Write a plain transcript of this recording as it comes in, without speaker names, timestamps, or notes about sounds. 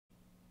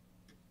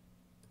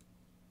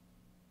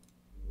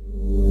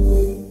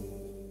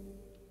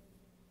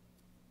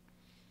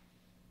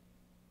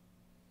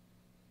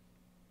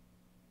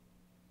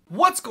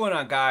What's going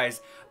on, guys?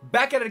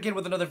 Back at it again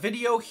with another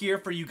video here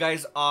for you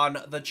guys on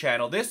the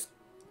channel. This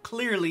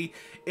clearly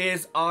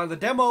is on the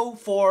demo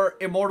for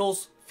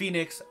Immortals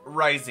Fenyx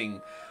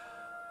Rising.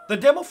 The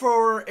demo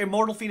for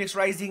Immortals Fenyx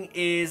Rising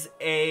is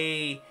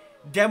a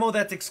demo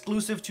that's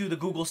exclusive to the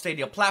Google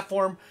Stadia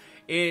platform.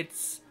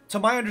 It's, to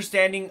my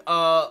understanding,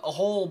 a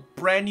whole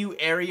brand new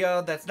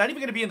area that's not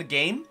even going to be in the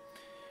game.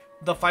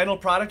 The final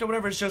product or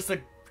whatever is just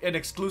an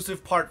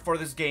exclusive part for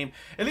this game.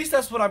 At least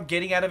that's what I'm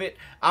getting out of it.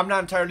 I'm not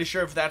entirely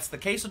sure if that's the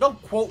case, so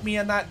don't quote me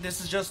on that.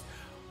 This is just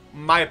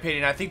my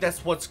opinion. I think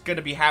that's what's going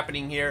to be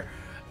happening here.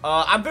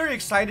 I'm very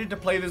excited to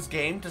play this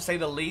game, to say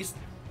the least.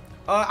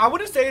 I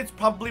wouldn't say it's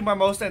probably my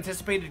most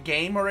anticipated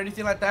game or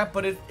anything like that,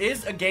 but it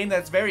is a game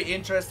that's very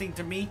interesting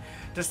to me,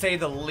 to say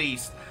the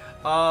least.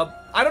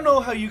 I don't know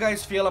how you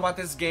guys feel about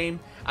this game.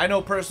 I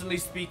know, personally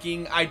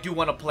speaking, I do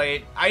want to play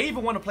it. I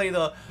even want to play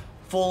the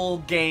full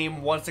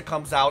game once it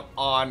comes out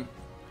on,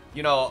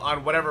 you know,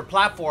 on whatever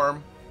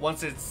platform,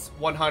 once it's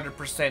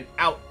 100%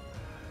 out.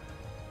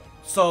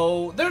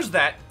 So there's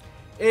that.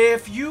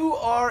 If you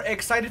are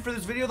excited for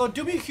this video though,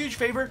 do me a huge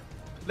favor.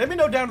 Let me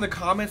know down in the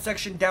comment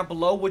section down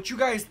below what you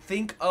guys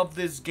think of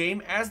this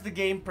game as the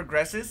game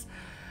progresses.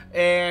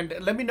 And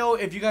let me know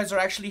if you guys are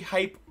actually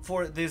hyped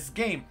for this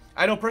game.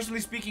 I know, personally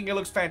speaking, it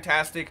looks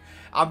fantastic.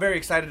 I'm very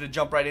excited to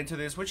jump right into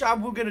this, which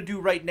I'm going to do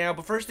right now.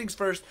 But first things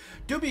first,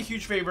 do me a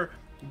huge favor.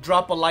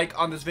 Drop a like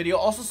on this video.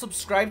 Also,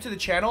 subscribe to the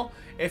channel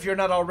if you're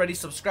not already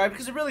subscribed,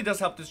 because it really does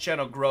help this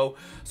channel grow.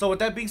 So with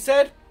that being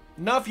said,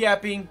 enough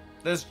yapping.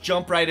 Let's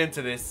jump right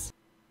into this.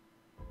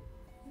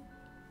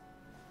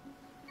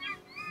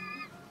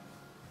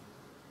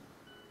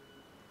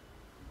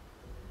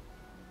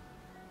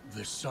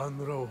 The sun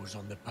rose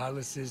on the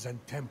palaces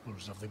and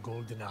temples of the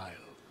Golden Isle,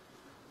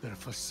 their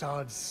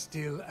facades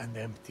still and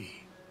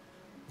empty,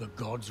 the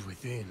gods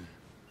within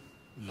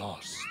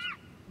lost.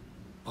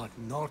 But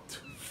not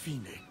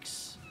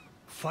Fenyx.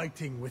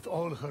 Fighting with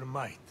all her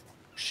might,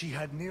 she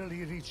had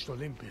nearly reached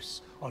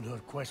Olympus on her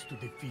quest to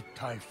defeat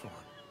Typhon,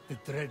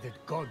 the dreaded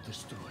god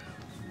destroyer.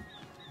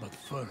 But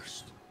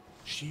first,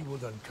 she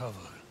would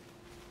uncover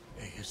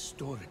a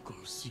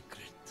historical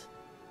secret.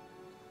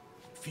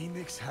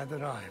 Fenyx had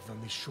arrived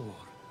on the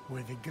shore,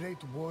 where the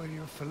great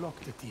warrior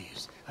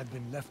Philoctetes had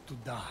been left to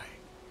die,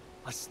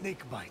 a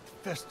snakebite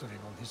festering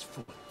on his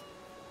foot.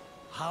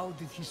 How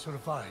did he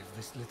survive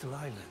this little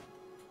island?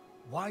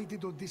 Why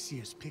did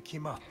Odysseus pick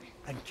him up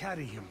and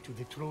carry him to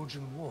the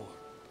Trojan War?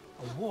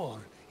 A war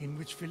in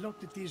which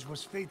Philoctetes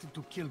was fated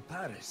to kill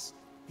Paris,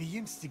 the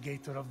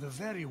instigator of the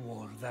very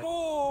war that—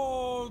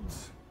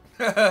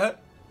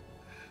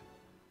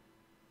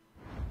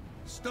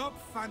 Stop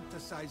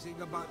fantasizing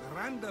about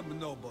random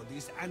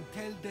nobodies and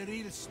tell the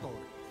real story.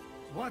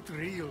 What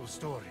real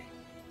story?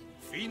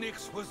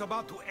 Fenyx was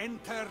about to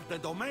enter the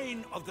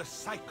domain of the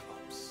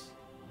Cyclops,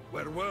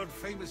 where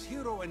world-famous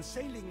hero and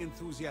sailing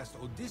enthusiast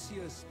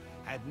Odysseus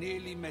had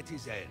nearly met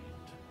his end.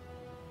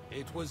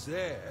 It was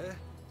there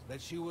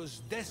that she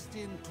was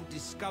destined to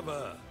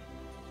discover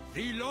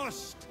the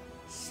lost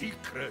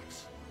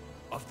secret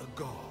of the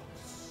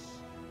gods.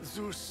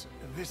 Zeus,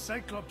 the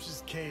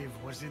Cyclops' cave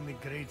was in the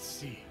Great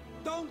Sea.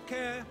 Don't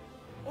care.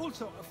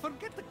 Also,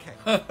 forget the cave.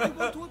 I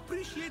want to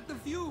appreciate the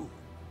view.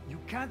 You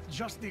can't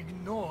just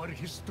ignore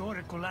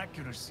historical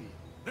accuracy.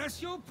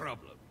 That's your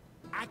problem.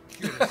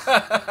 Accuracy.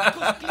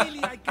 Because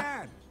clearly I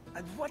can.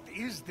 And what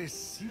is this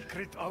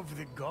secret of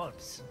the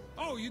gods?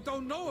 Oh, you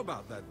don't know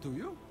about that, do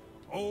you?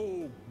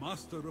 Oh,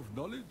 master of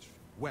knowledge.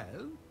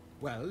 Well,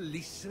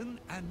 listen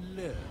and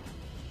learn.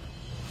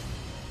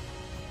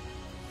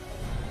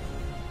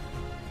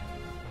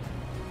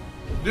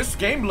 This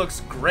game looks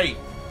great.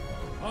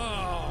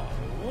 Oh,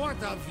 what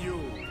a view!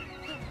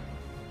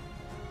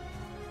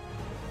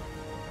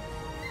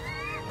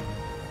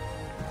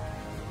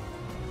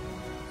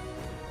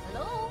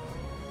 Hello?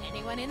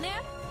 Anyone in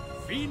there?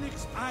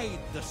 Fenyx eyed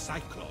the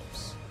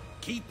Cyclops,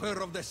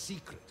 keeper of the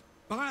secret,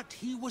 but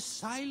he was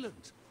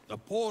silent. The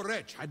poor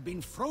wretch had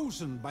been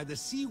frozen by the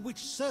sea witch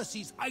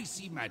Circe's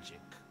icy magic.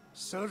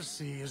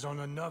 Circe is on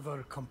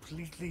another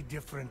completely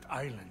different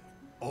island.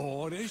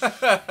 Orish?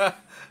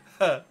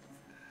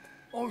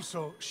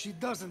 Also, she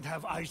doesn't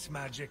have ice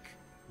magic.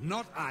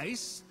 Not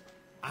ice.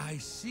 I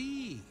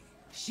see.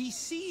 She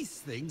sees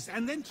things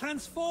and then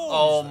transforms.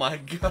 Oh my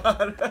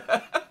god.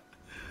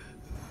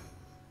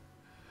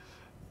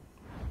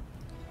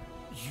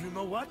 You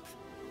know what?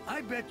 I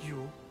bet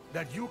you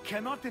that you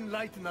cannot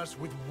enlighten us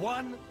with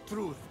one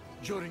truth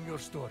during your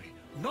story.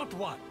 Not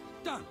one.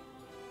 Done.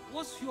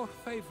 What's your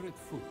favorite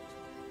fruit?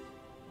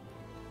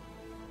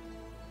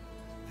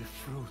 The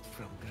fruit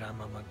from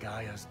Grandma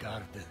Magaya's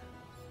garden.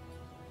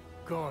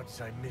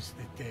 Gods, I miss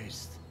the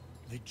taste.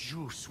 The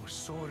juice was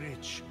so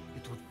rich,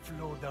 it would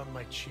flow down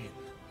my chin.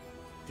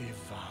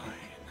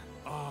 Divine.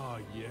 Ah,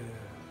 yeah.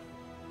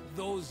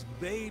 Those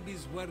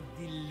babies were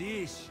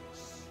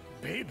delicious.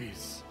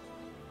 Babies?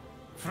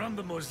 From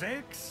the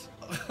mosaics?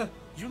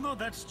 You know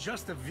that's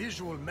just a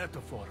visual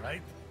metaphor,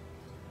 right?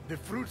 The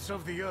fruits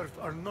of the earth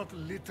are not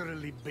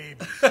literally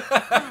babies.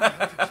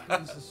 That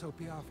explains the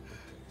soapy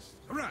aftertaste.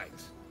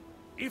 Right.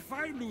 If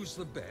I lose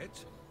the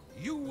bet,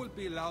 you will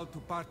be allowed to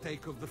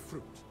partake of the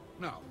fruit.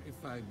 Now,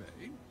 if I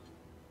may,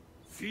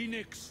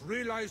 Phoenix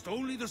realized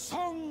only the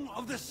Song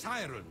of the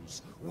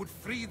Sirens would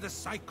free the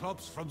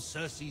Cyclops from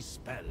Circe's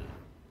spell.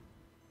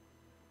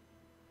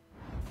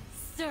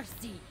 Circe,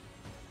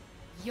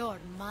 you're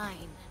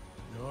mine.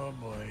 Oh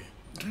boy.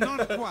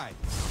 Not quite.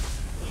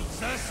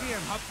 Circe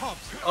and her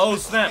pops Oh,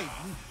 snap.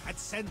 had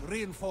sent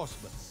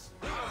reinforcements.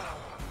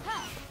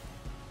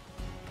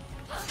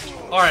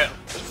 Alright.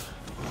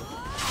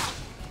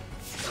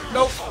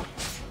 Nope.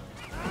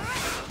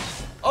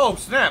 Oh,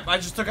 snap. I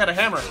just took out a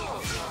hammer.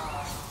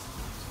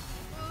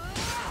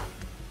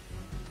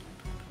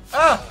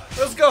 Ah,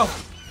 let's go.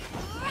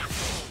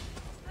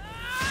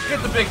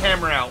 Get the big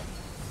hammer out.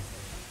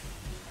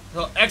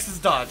 So, X is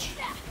dodge.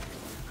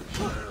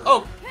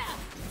 Oh,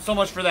 so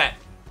much for that.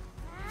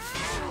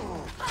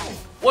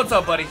 What's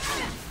up, buddy?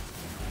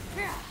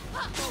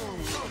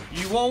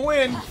 You won't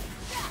win.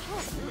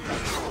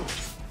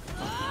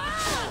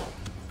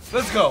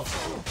 Let's go.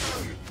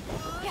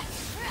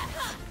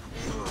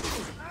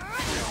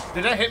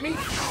 Did that hit me?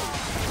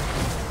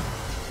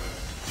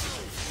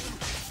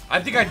 I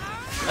think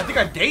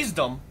I dazed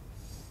him.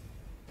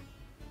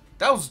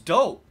 That was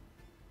dope.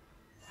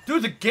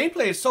 Dude, the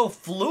gameplay is so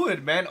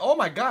fluid, man. Oh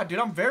my god, dude,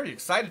 I'm very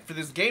excited for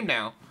this game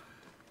now.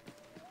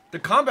 The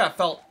combat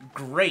felt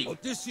great.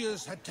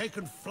 Odysseus had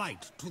taken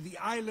flight to the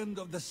island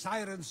of the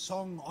Siren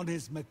Song on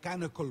his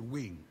mechanical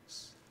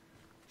wings.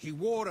 He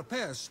wore a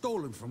pair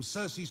stolen from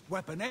Circe's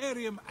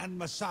weaponarium and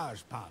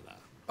massage parlor.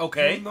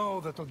 Okay. You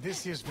know that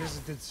Odysseus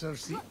visited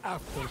Circe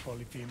after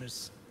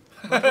Polyphemus.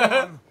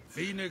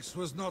 Phoenix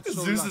was not so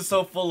Zeus lucky. is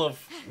so full of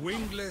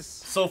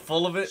Wingless,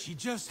 it. she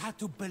just had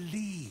to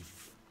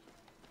believe.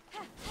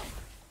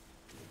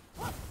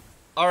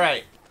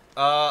 Alright.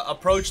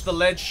 Approach the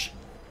ledge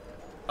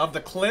of the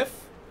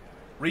cliff.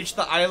 Reach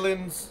the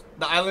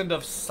island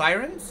of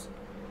Sirens.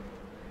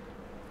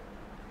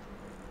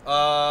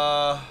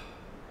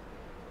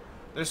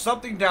 There's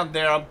something down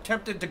there. I'm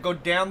tempted to go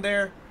down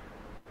there.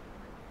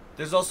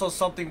 There's also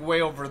something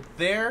way over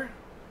there.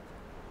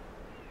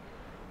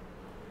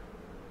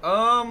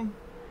 I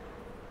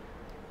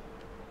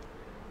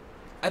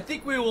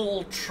think we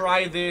will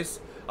try this.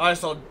 Alright,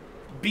 so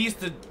Beast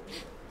did.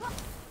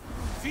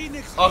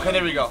 Phoenix Okay,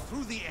 there we go.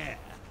 through the air,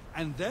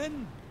 and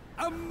then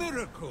a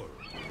miracle.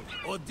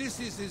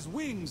 Odysseus'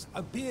 wings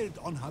appeared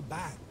on her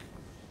back.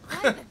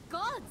 By the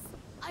gods,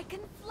 I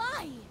can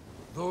fly.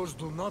 Those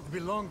do not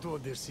belong to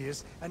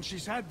Odysseus, and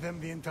she's had them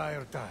the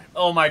entire time.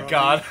 Oh my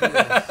god.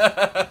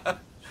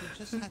 She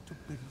just had to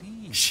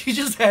believe. She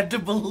just had to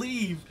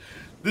believe.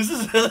 This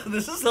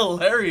is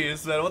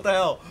hilarious, man. What the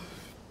hell?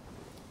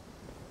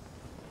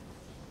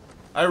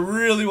 I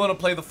really want to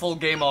play the full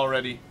game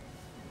already.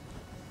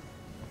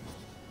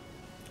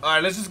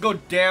 Alright, let's just go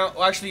down.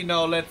 Well, actually,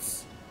 no,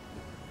 let's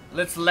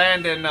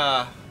land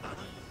and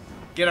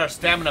get our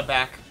stamina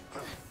back.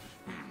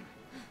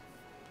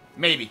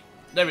 Maybe.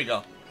 There we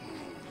go.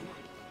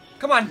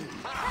 Come on.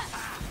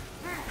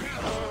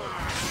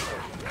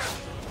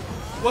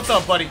 What's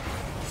up, buddy?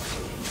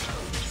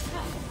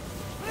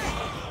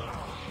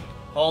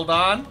 Hold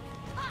on.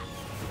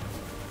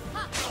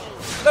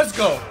 Let's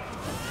go.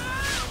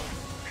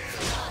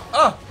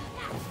 Ah.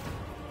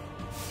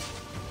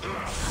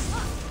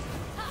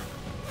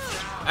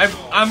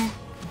 I'm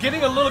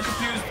getting a little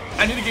confused.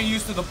 I need to get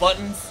used to the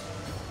buttons.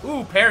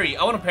 Ooh, parry.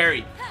 I want to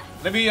parry.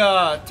 Let me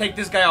take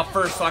this guy out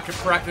first so I can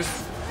practice.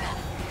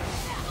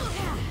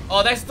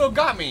 Oh, that still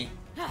got me.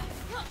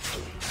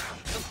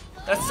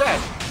 That's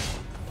sad.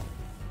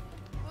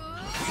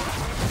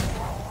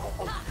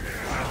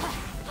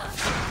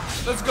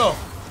 Let's go.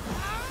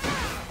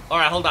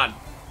 Alright, hold on.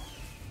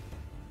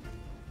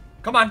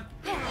 Come on.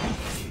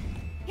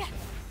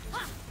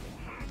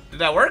 Did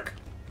that work?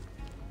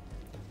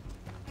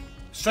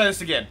 Let's try this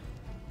again.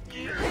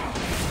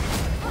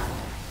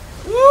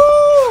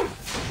 Woo!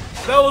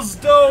 That was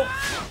dope.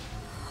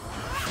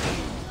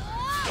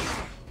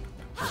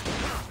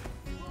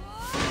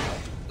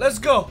 Let's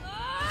go.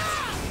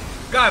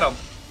 Got him.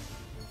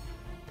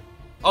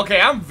 Okay,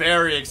 I'm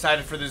very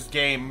excited for this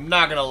game.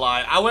 Not gonna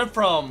lie. I went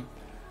from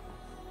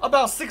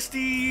about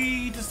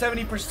 60 to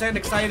 70%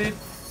 excited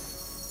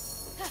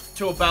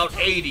to about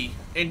 80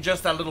 in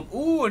just that little.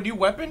 Ooh, a new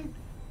weapon?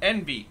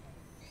 Envy.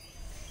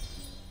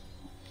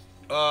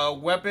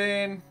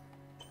 Weapon.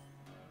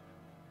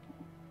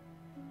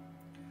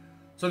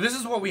 So this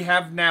is what we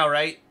have now,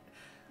 right?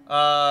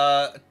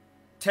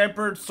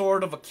 Tempered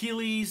Sword of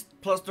Achilles,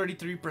 plus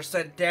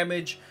 33%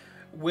 damage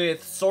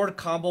with sword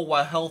combo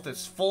while health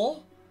is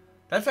full.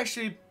 That's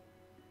actually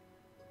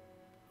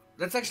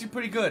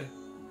pretty good.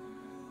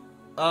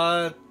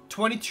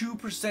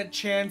 22%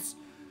 chance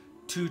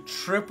to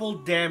triple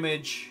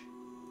damage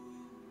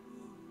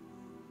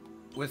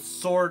with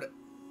sword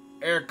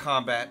air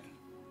combat.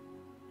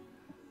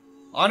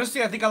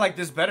 Honestly, I think I like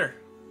this better.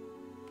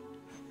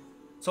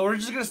 So we're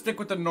just gonna stick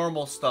with the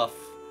normal stuff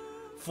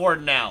for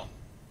now.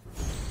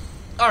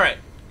 Alright.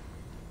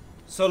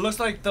 So it looks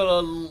like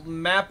the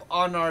map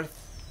on our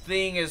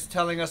thing is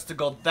telling us to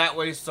go that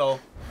way, so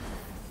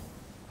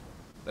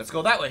Let's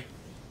go that way.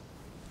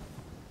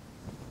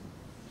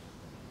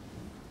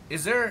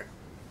 Is there...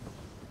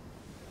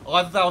 Oh,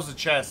 I thought that was a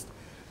chest.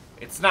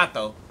 It's not,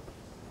 though.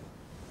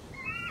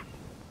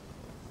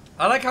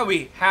 I like how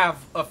we have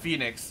a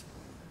phoenix.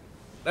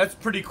 That's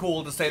pretty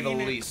cool, to say the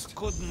Phoenix least.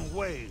 couldn't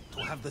wait to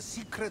have the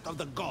secret of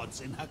the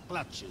gods in her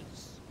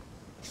clutches.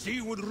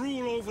 She would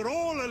rule over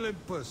all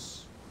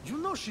Olympus. You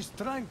know she's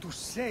trying to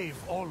save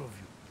all of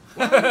you.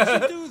 Why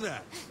would she do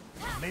that?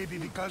 Maybe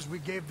because we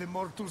gave the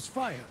mortals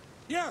fire.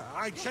 Yeah,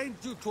 I chained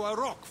you to a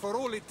rock for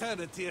all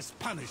eternity as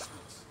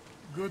punishment.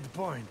 Good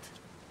point.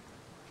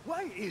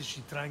 Why is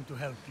she trying to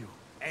help you?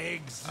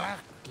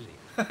 Exactly.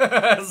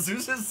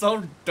 Zeus is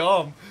so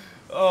dumb.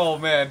 Oh,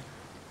 man.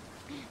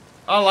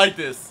 I like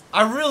this.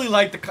 I really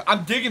like the...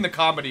 I'm digging the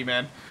comedy,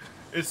 man.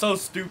 It's so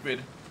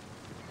stupid.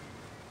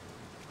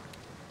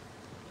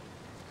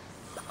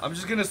 I'm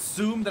just gonna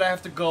assume that I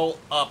have to go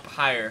up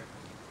higher.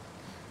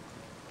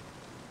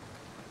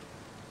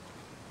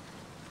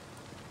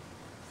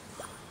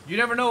 You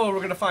never know what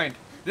we're gonna find.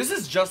 This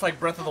is just like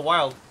Breath of the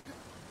Wild.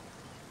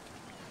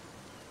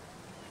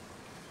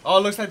 Oh,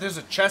 it looks like there's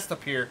a chest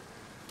up here.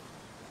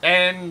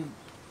 And...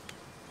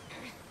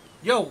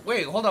 Yo,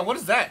 wait, hold on. What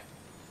is that?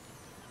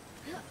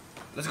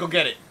 Let's go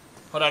get it.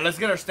 Hold on, let's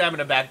get our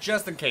stamina back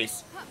just in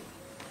case.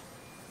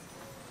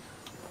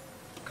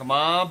 Come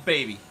on,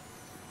 baby.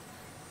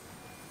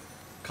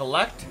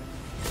 Collect.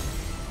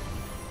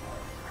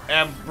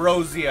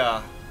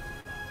 Ambrosia.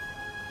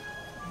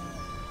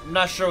 I'm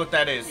not sure what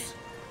that is.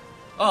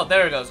 Oh,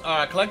 there it goes.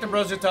 Alright, collect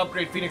Ambrosia to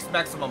upgrade Phoenix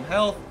maximum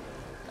health.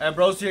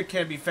 Ambrosia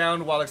can be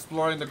found while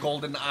exploring the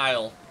Golden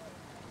Isle.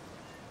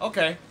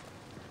 Okay.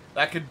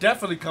 That could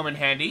definitely come in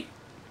handy.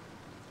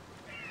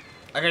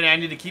 Again, I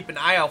need to keep an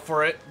eye out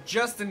for it,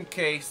 just in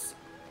case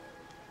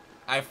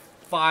I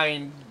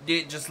find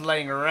it just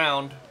laying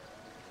around.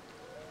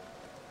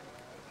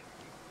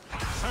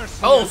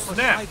 Cersei Oh, and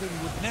snap.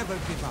 Poseidon would never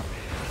give up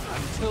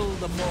until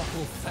the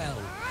mortal fell.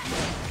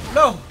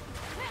 No!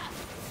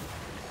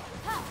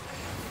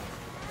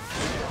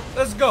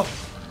 Let's go!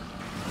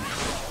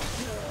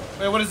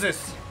 Wait, what is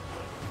this?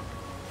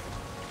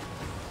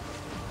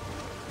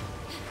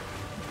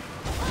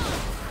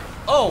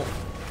 Oh!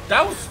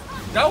 That was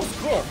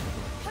cool.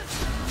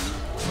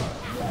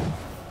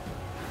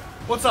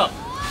 What's up?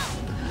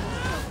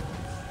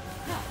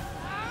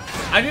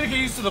 I need to get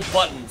used to the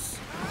buttons.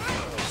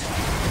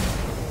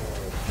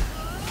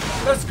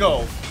 Let's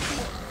go.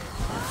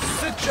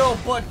 Sit your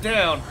butt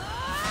down.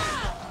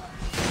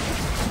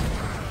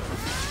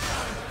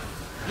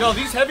 Yo,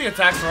 these heavy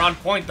attacks are on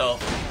point, though.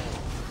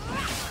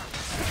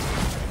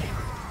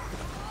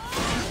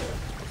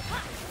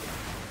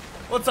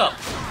 What's up?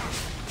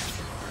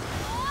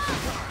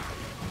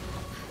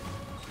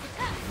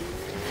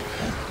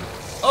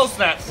 Oh,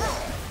 snap.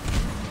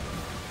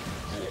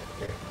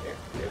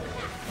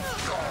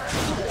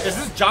 Is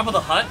this Jabba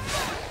the Hutt?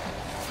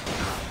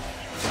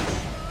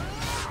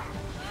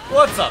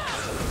 What's up?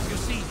 You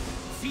see,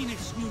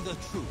 Phoenix knew the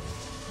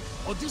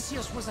truth.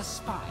 Odysseus was a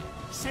spy,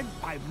 sent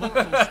by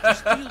mortals to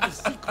steal the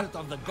secret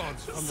of the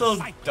gods from So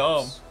the Cyclops.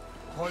 dumb.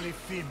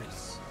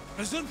 Polyphemus.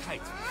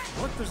 Gesundheit.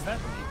 What does that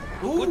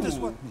mean? What does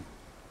what mean?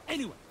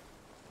 Anyway,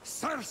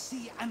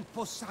 Cersei and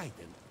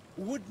Poseidon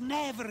would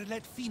never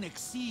let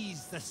Phoenix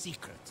seize the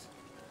secret.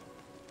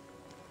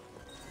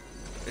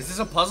 Is this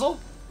a puzzle?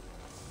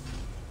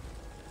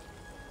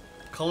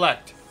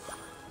 Collect.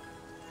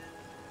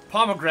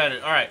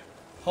 Pomegranate. Alright.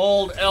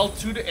 Hold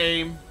L2 to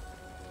aim.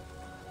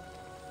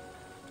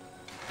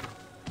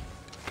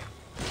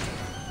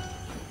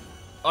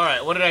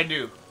 Alright, what did I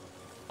do?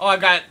 Oh, I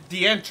got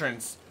the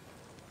entrance.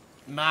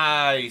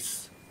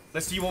 Nice.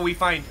 Let's see what we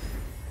find.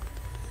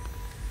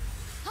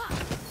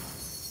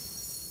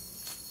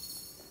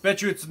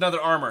 Bet you it's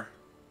another armor.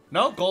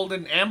 No?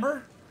 Golden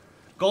amber?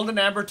 Golden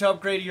amber to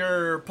upgrade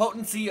your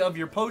potency of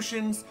your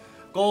potions.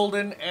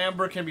 Golden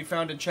amber can be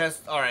found in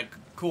chests. Alright,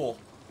 cool.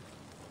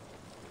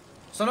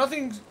 So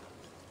nothing...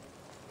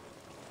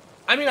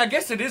 I mean, I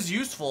guess it is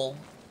useful.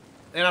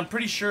 And I'm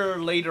pretty sure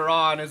later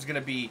on is going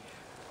to be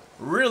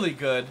really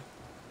good.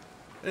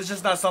 It's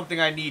just not something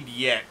I need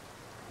yet.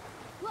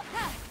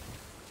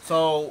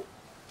 So,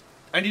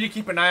 I need to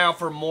keep an eye out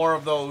for more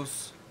of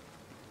those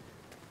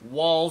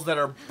walls that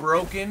are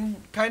broken,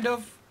 kind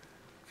of.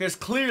 Because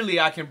clearly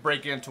I can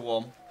break into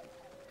them.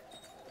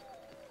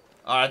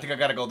 Alright, I think I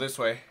gotta go this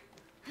way.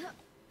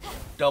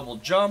 Double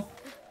jump.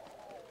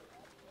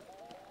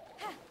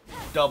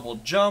 Double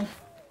jump.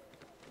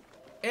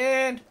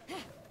 And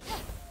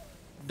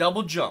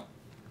double jump.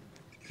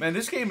 Man,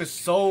 this game is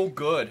so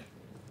good.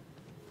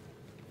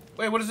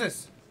 Wait, what is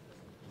this?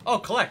 Oh,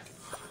 collect.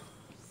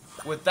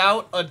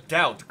 Without a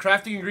doubt.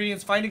 Crafting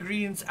ingredients. Find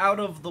ingredients out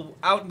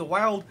in the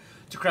wild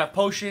to craft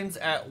potions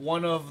at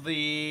one of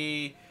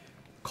the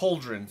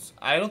cauldrons.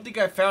 I don't think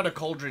I found a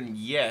cauldron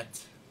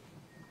yet.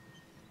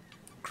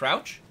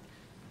 Crouch?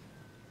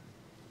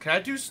 Can I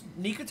do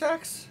sneak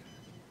attacks?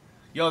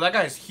 Yo, that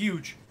guy's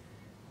huge.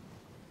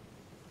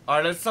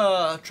 Alright, let's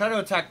try to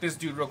attack this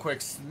dude real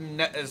quick,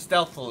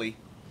 stealthily.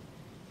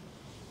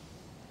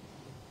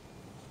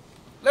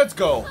 Let's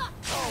go.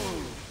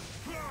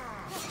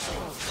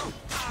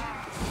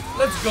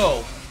 Let's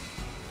go.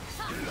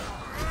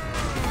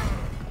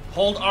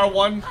 Hold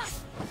R1.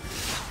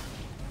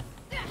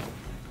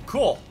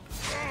 Cool.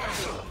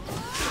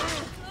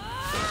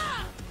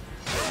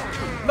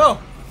 No.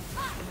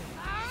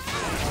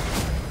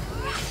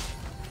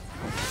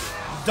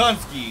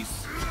 Dunskies.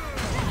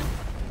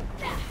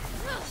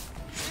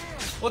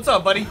 What's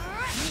up, buddy?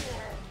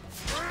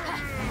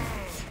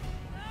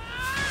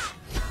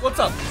 What's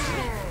up?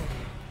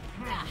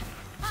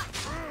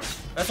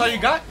 That's all you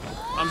got?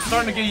 I'm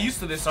starting to get used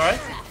to this, alright?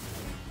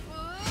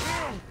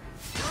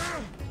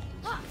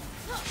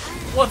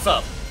 What's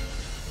up?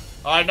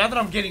 Alright, now that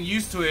I'm getting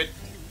used to it,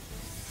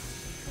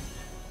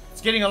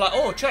 it's getting a lot.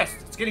 Oh, chest.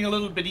 It's getting a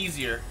little bit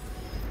easier.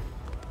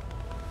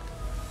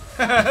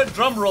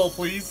 Drum roll,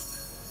 please.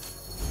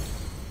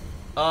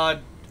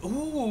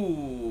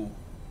 Ooh.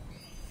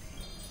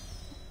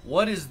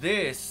 What is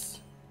this?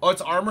 Oh,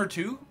 it's armor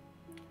too?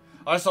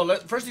 Alright, so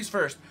first things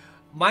first.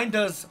 Mine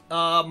does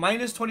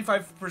minus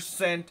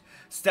 25%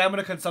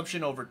 stamina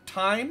consumption over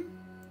time.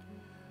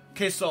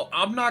 Okay, so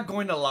I'm not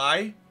going to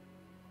lie.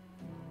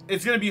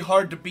 It's going to be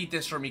hard to beat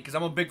this for me because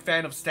I'm a big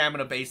fan of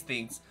stamina-based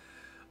things.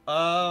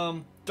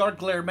 Dark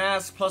Glare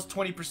Mask plus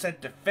 20%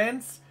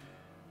 defense.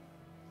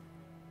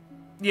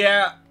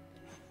 Yeah.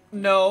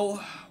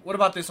 No. What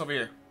about this over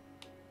here?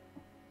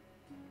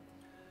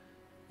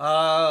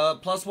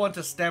 Plus 1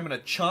 to stamina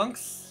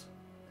chunks.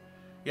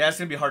 Yeah, it's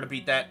going to be hard to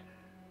beat that.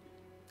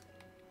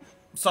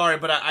 Sorry,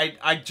 but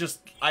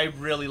I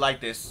really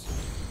like this.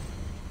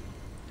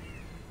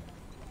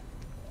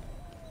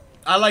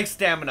 I like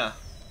stamina.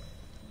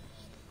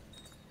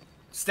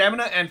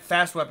 Stamina and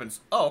fast weapons.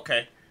 Oh,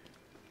 okay.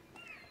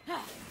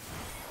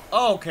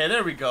 Oh, okay,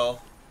 there we go.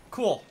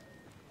 Cool.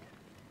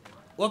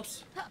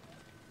 Whoops.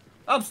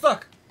 I'm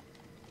stuck.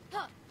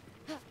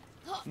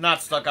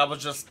 Not stuck, I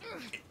was just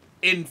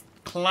in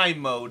climb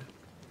mode.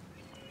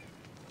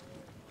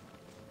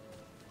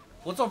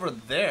 What's over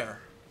there?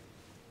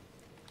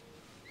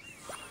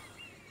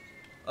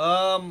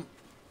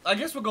 I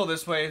guess we'll go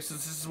this way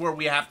since this is where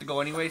we have to go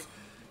anyways.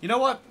 You know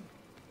what?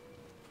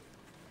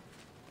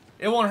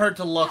 It won't hurt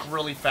to look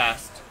really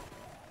fast.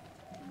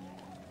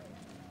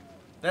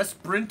 That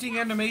sprinting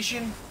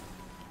animation,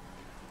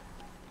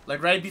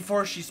 like right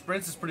before she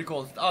sprints, is pretty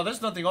cool. Oh,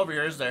 there's nothing over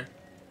here, is there?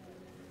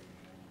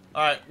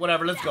 Alright,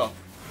 whatever, let's go.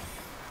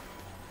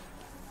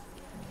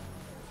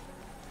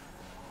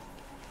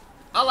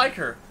 I like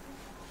her.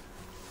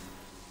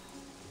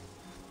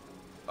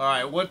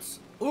 Alright, what's...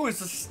 Ooh,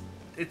 it's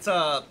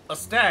a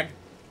stag.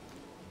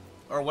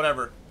 Or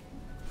whatever.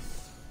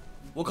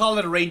 We'll call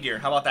it a reindeer.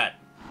 How about that?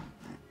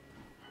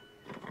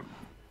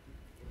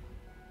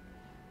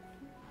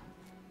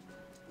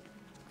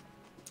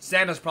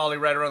 Santa's probably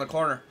right around the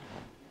corner.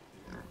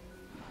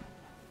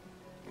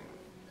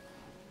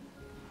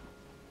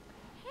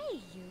 Hey,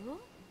 you.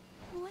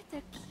 What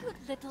a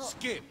cute little...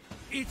 Skip.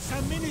 It's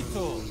a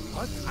Minotaur,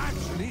 but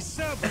actually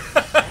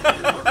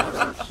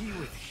Cerberus. He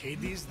with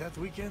Hades that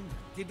weekend?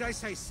 Did I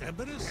say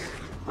Cerberus?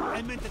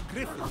 I meant a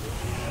griffin.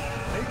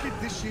 Make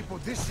it the ship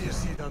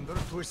Odysseus hid under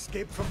to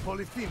escape from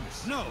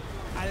Polyphemus. No,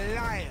 a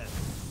lion.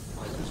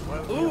 Might as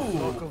well be a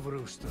flock of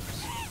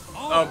roosters.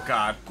 Oh,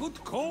 God.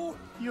 Good call.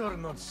 You're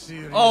not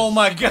serious. Oh,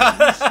 my God.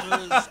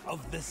 Roosters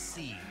of the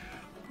sea.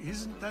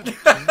 Isn't that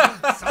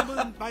clear?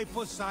 Summoned by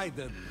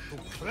Poseidon to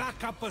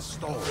crack up a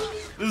storm.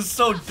 This is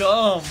so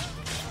dumb.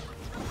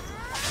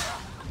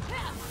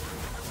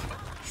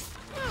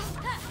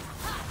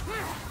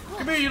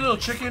 Come here, you little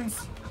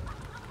chickens.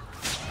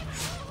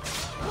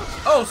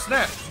 Oh,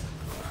 snap.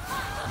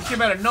 You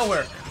came out of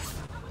nowhere.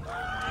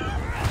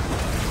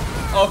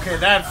 Okay,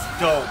 that's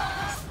dope.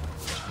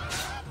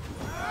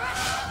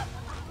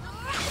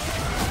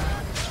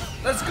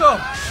 Let's go.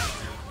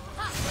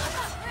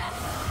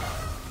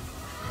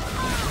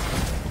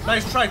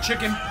 Nice try,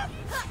 chicken.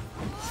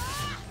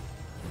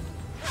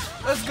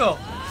 Let's go.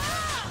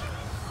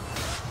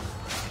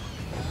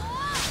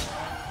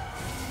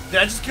 Did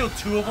I just kill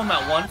 2 of them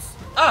at once?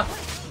 Ah!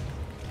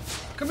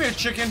 Come here,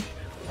 chicken.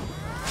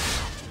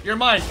 You're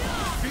mine.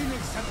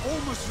 Phoenix had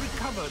almost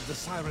recovered the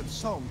siren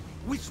song,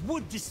 which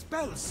would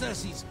dispel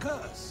Circe's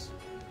curse.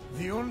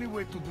 The only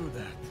way to do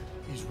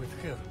that is with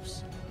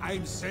herbs.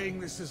 I'm saying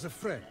this as a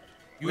friend.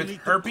 You With need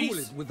herpes? to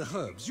cool it with the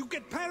herbs. You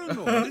get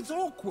paranoid. It's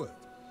awkward.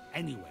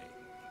 Anyway,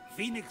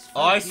 Phoenix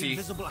Oh, I felt the see.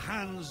 invisible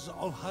hands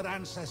of her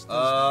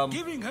ancestors,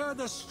 giving her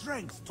the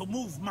strength to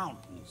move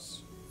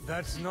mountains.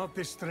 That's not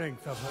the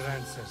strength of her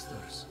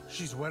ancestors.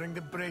 She's wearing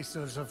the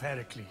bracers of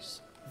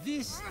Heracles.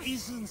 This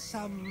isn't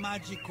some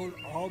magical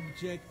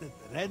object that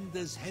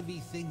renders heavy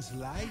things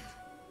light.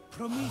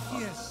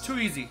 Prometheus, Too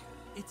easy.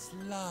 it's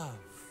love.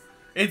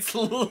 It's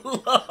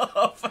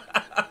love.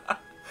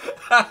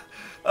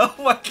 Oh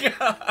my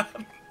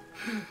god.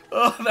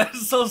 Oh,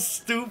 that's so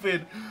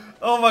stupid.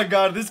 Oh my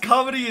god, this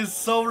comedy is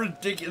so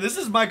ridiculous. This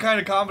is my kind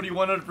of comedy,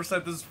 100%.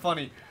 This is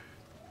funny.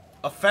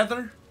 A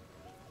feather?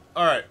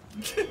 Alright.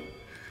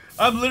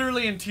 I'm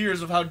literally in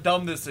tears of how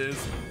dumb this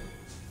is.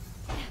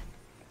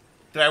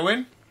 Did I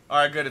win?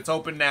 Alright, good. It's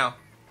open now.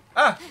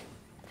 Ah!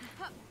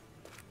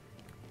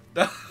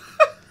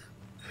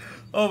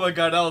 Oh my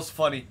god, that was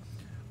funny.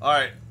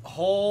 Alright,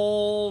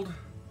 hold.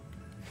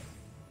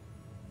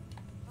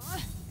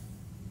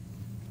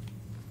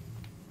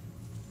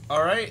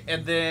 Alright,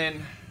 and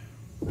then...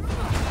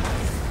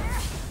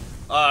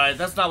 Alright,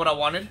 that's not what I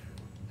wanted.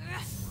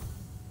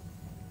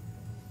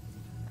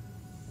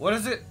 What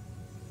is it?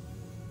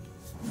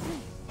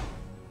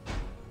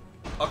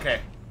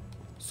 Okay.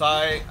 So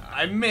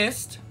I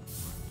missed.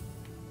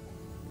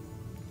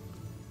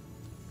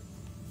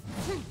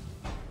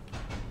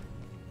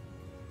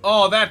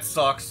 Oh, that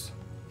sucks.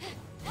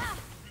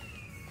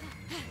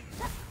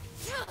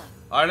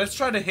 Alright, let's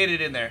try to hit it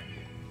in there.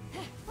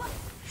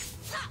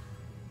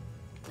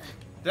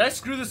 Did I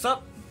screw this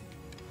up?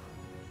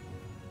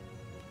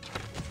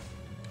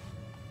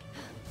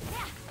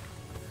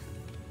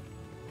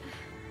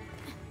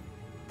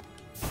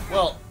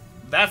 Well,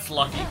 that's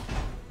lucky.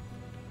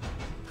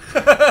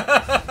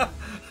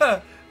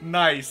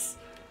 Nice.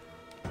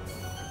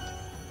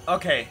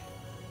 Okay.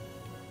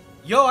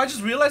 Yo, I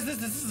just realized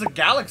this is a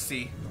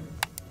galaxy.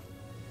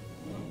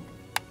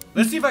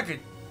 Let's see if I could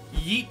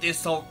yeet this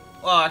so...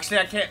 Oh, actually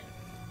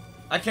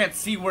I can't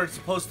see where it's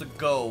supposed to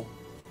go.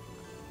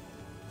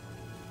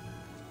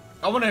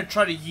 I want to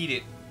try to yeet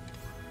it.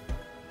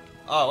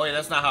 Oh, wait,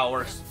 that's not how it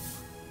works.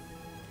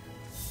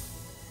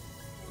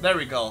 There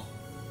we go.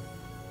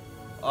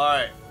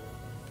 Alright.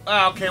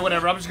 Ah, okay,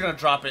 whatever. I'm just gonna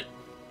drop it.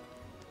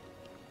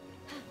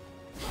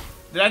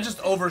 Did I just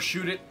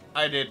overshoot it?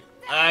 I did.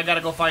 I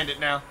gotta go find it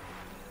now.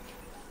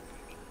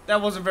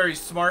 That wasn't very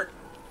smart.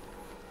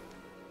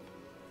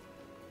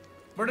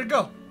 Where'd it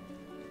go?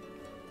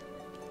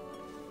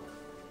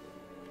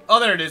 Oh,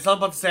 there it is. I was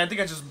about to say, I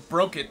think I just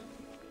broke it.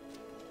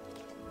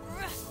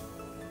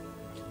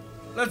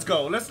 Let's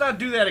go. Let's not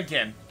do that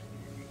again.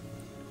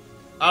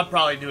 I'll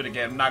probably do it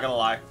again. I'm not gonna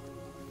lie.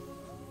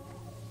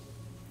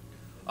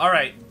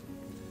 Alright.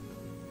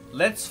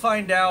 Let's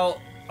find out.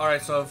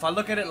 Alright, so if I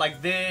look at it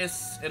like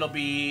this, it'll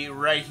be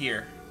right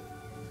here.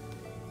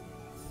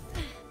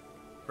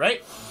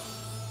 Right?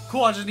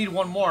 Cool, I just need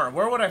one more.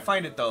 Where would I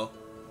find it, though?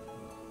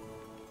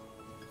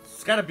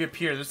 It's gotta be up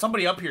here. There's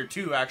somebody up here,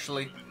 too,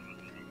 actually.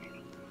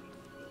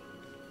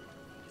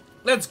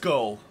 Let's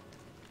go.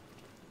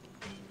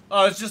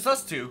 Oh, it's just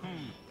us two.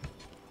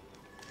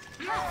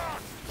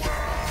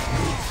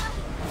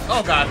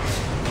 Oh, God.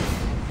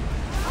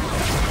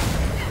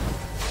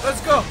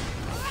 Let's go.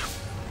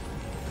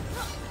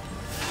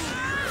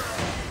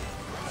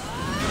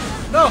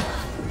 No.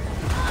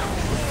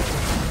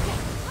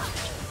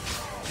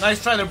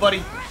 Nice try there,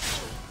 buddy.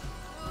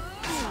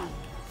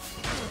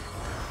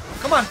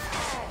 Come on.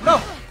 No.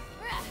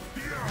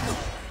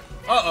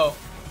 Uh-oh.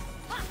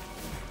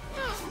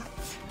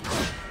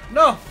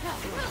 No.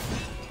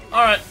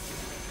 Alright.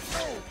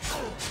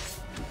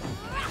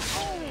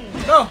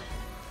 No.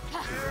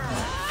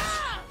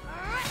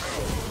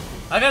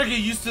 I gotta get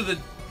used to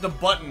the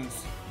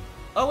buttons.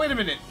 Oh, wait a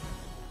minute.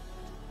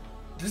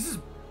 This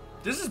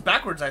is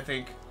backwards, I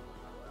think.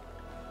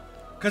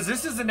 Because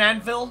this is an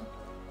anvil.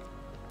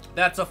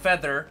 That's a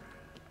feather.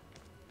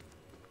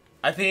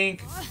 I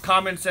think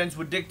common sense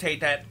would dictate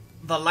that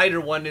the lighter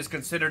one is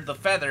considered the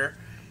feather,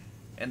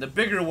 and the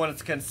bigger one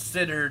is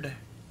considered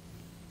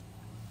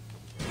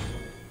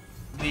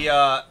the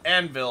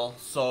anvil.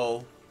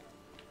 So,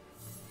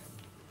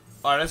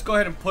 alright, let's go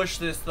ahead and push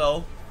this,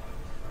 though.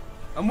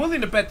 I'm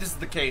willing to bet this is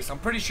the case. I'm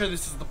pretty sure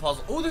this is the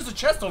puzzle. Oh, there's a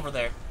chest over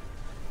there.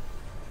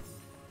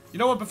 You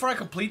know what? Before I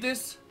complete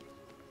this,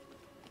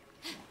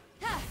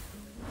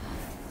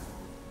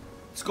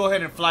 let's go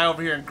ahead and fly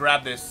over here and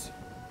grab this.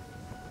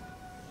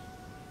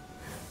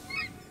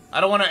 I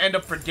don't want to end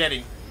up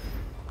forgetting.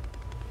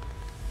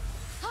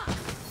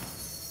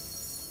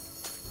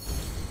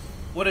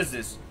 What is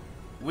this?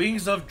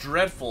 Wings of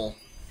Dreadful.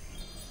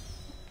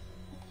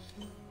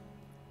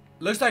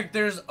 Looks like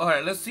there's...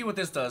 Alright, let's see what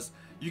this does.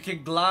 You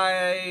can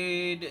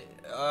glide...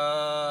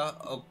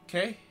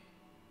 okay.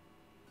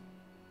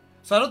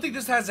 So I don't think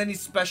this has any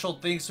special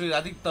things to it.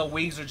 I think the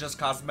wings are just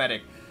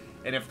cosmetic.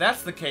 And if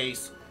that's the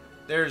case,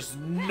 there's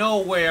no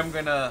way I'm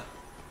gonna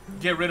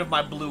get rid of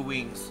my blue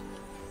wings.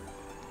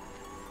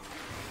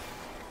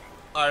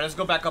 Alright, let's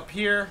go back up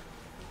here.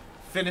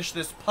 Finish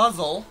this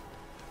puzzle.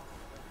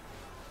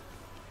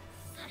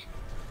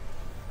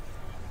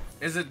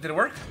 Did it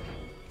work?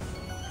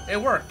 It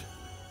worked.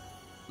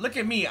 Look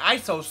at me, I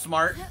so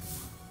smart.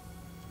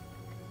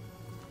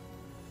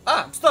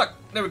 Ah, I'm stuck.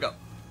 There we go.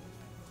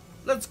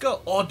 Let's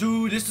go. Oh,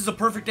 dude, this is a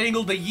perfect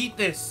angle to yeet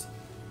this.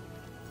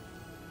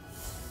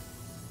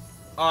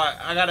 Alright,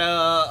 I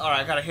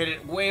gotta hit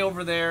it way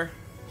over there.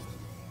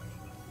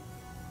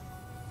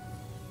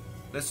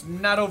 Let's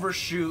not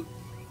overshoot.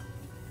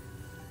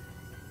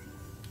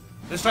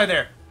 Let's try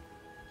there.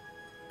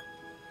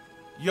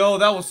 Yo,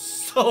 that was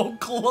so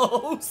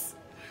close.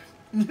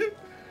 That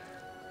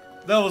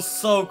was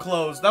so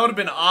close. That would have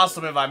been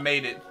awesome if I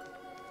made it.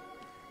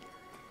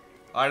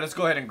 Alright, let's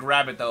go ahead and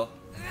grab it, though.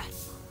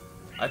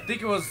 I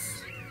think it was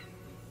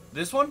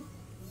this one.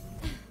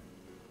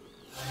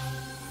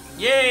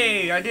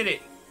 Yay, I did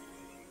it.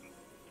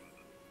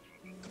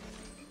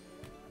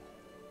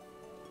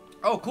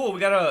 Oh, cool. We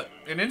got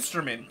an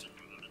instrument.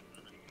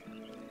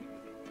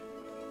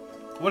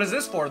 What is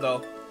this for,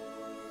 though?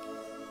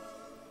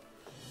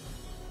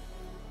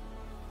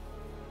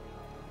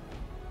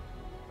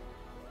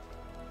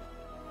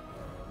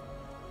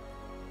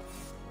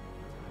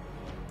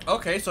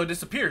 Okay, so it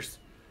disappears.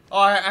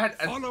 Oh,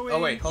 Following oh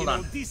wait, hold on.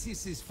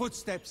 Odysseus'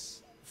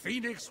 footsteps,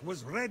 Phoenix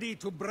was ready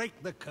to break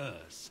the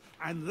curse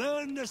and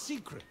learn the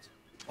secret,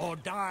 or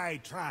die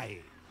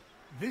trying.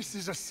 This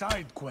is a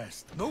side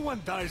quest. No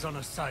one dies on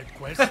a side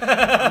quest.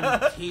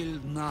 Until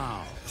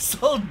now.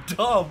 So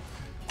dumb.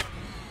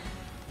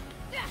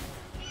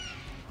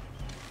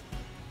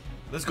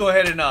 Let's go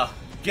ahead and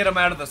get him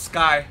out of the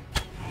sky.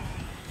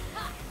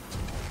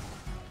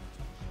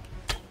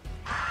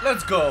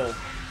 Let's go.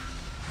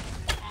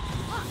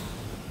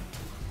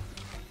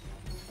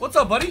 What's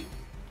up, buddy?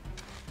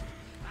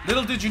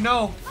 Little did you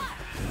know.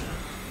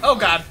 Oh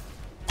god.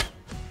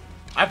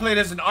 I played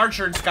as an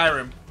archer in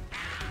Skyrim.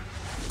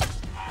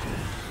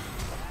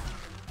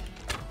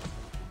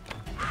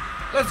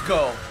 Let's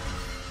go.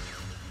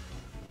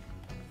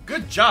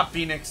 Good job,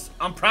 Phoenix.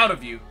 I'm proud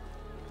of you.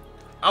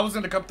 I was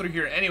gonna come through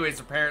here anyways,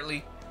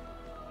 apparently.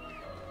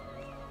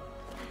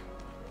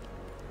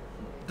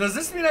 Does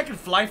this mean I can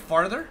fly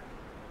farther?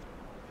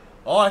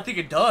 Oh, I think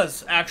it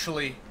does,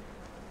 actually.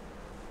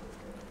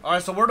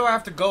 Alright, so where do I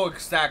have to go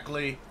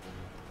exactly?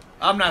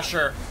 I'm not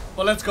sure.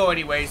 But let's go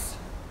anyways.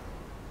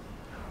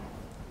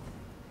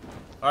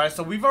 Alright,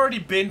 so we've already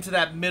been to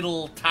that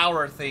middle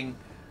tower thing.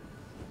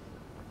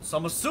 So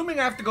I'm assuming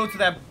I have to go to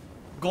that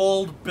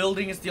gold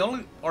building. It's the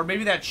only... Or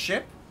maybe that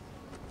ship?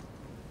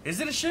 Is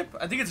it a ship?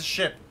 I think it's a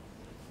ship.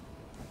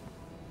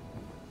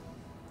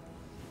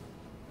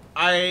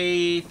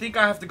 I think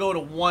I have to go to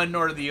one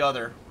or the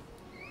other.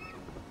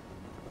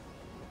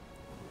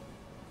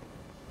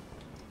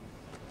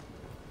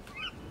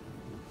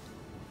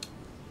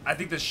 I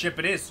think the ship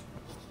it is.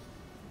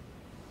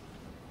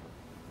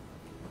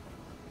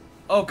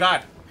 Oh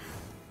god.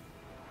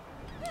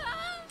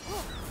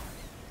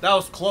 That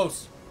was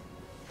close.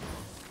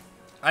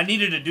 I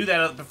needed to do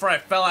that before I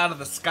fell out of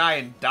the sky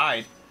and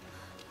died.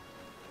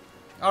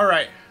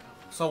 Alright.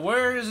 So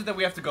where is it that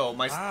we have to go?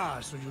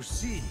 So you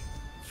see,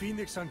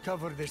 Phoenix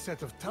uncovered a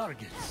set of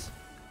targets.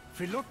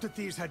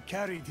 Philoctetes had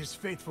carried his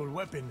faithful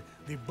weapon,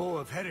 the bow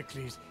of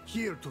Heracles,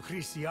 here to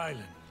Crisi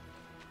Island.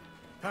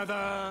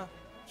 Ta-da!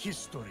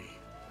 History.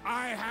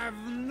 I have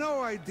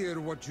no idea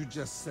what you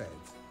just said.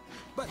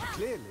 But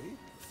clearly,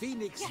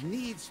 Phoenix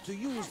needs to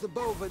use the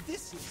bow of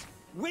Odysseus,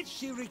 which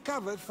she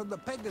recovered from the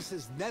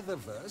Pegasus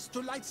Netherverse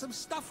to light some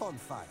stuff on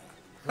fire.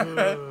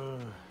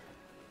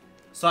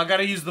 So I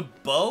gotta use the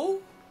bow?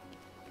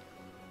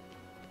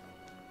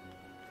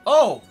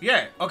 Oh,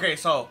 yeah. Okay,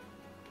 so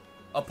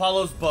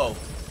Apollo's bow.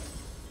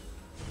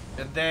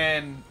 And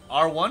then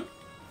R1?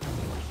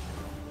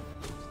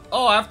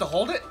 Oh, I have to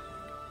hold it?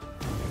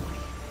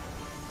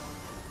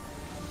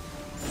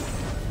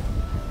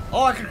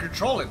 Oh, I can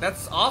control it.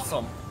 That's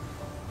awesome.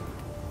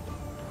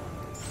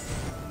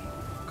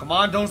 Come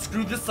on, don't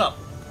screw this up.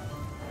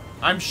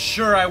 I'm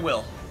sure I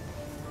will.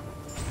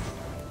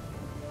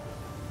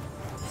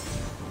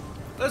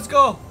 Let's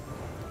go.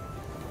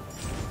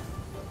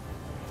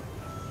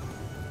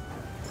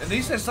 And then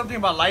he says something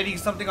about lighting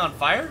something on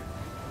fire?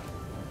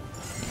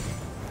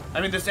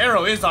 I mean, this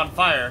arrow is on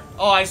fire.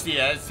 Oh, I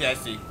see, I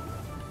see.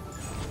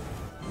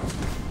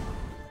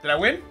 Did I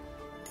win?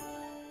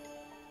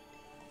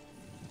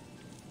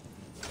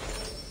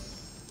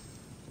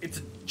 It's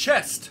a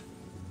chest.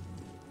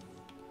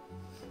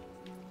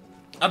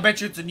 I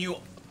bet you it's a new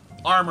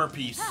armor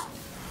piece.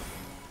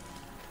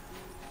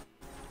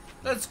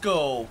 Let's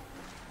go.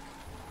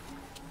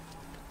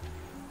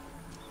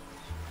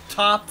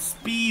 Top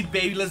speed,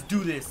 baby. Let's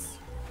do this.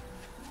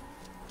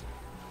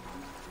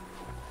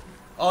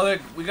 Oh,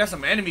 we got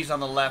some enemies on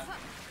the left.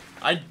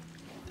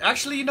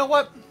 Actually, you know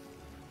what?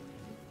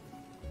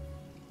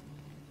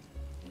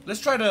 Let's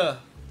try to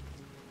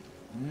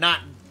not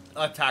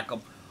attack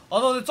them.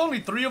 Although it's only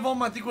 3 of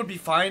them, I think would be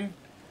fine.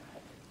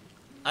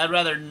 I'd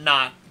rather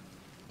not.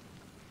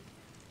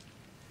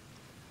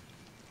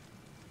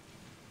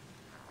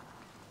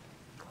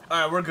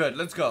 Alright, we're good.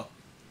 Let's go.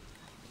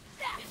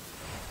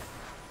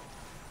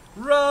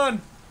 Run!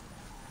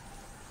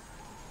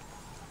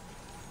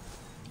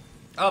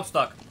 Oh, I'm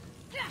stuck.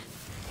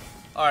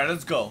 Alright,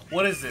 let's go.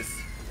 What is this?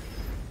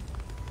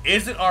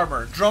 Is it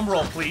armor? Drum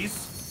roll, please.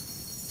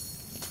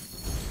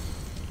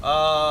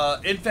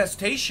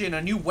 Infestation,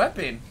 a new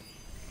weapon.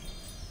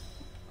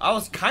 I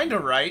was kinda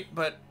right,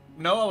 but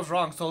no, I was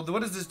wrong. So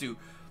what does this do?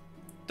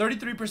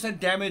 33%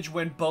 damage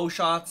when bow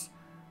shots,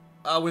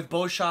 with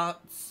bow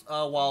shots,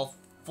 while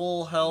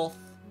full health.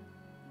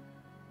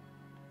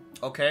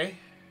 Okay.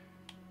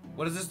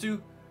 What does this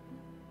do?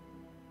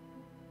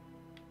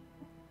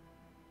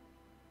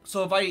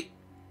 So if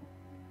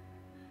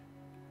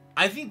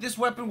I think this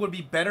weapon would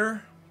be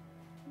better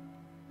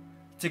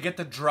to get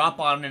the drop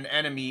on an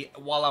enemy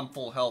while I'm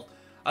full health.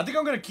 I think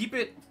I'm gonna keep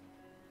it.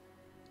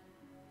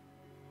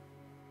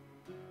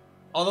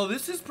 Although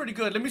this is pretty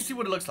good. Let me see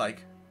what it looks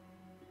like.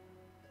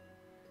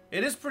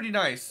 It is pretty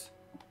nice.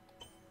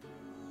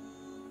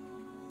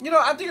 You know,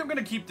 I think I'm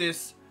gonna keep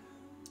this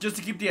just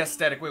to keep the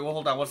aesthetic. Wait, well,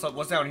 hold on. What's up?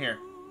 What's down here?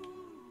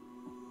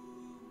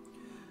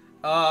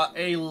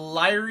 A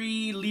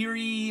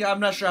Lyri, I'm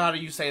not sure how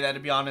you say that, to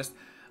be honest.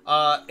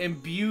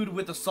 Imbued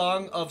with the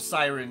Song of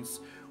Sirens,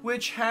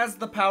 which has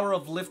the power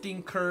of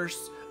lifting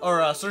curse, or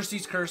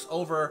Cersei's curse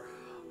over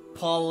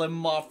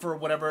Polymorph or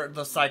whatever,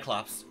 the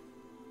Cyclops.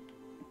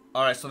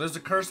 Alright, so there's a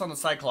curse on the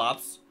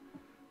Cyclops.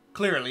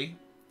 Clearly.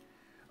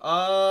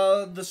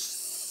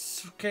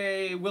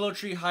 Okay, Willow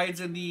Tree hides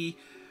in the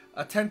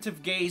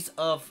attentive gaze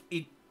of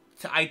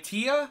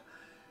Itea.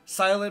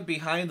 Silent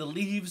behind the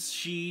leaves,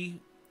 she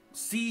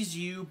sees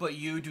you, but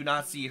you do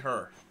not see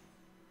her.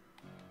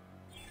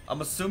 I'm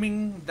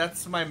assuming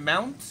that's my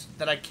mount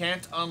that I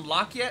can't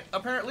unlock yet,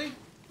 apparently.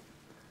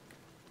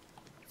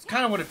 It's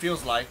kind of what it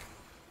feels like.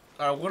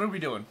 Alright, what are we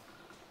doing?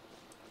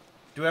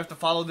 Do I have to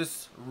follow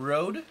this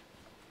road?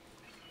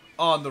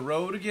 On the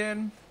road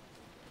again?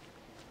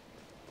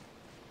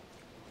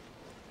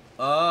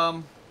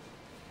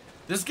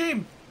 This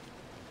game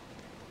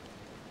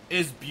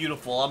is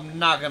beautiful, I'm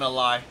not gonna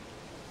lie.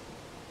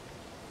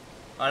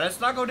 Alright,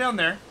 let's not go down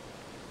there.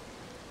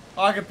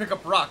 Oh, I can pick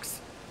up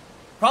rocks.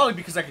 Probably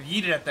because I could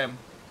yeet it at them.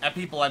 At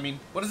people, I mean.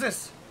 What is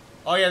this?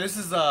 Oh yeah, this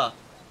is a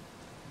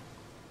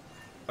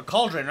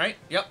cauldron, right?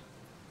 Yep.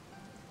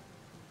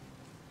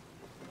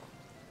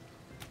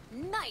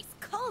 Nice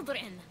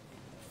cauldron.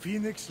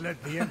 Phoenix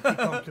let the empty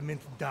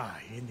compliment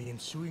die in the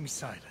ensuing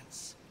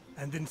silence,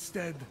 and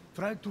instead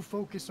tried to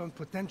focus on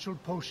potential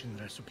potion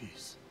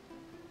recipes.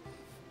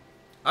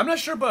 I'm not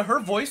sure, but her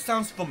voice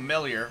sounds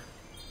familiar.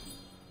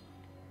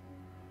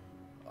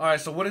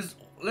 Alright, so what is...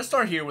 Let's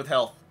start here with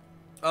health.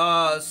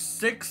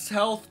 6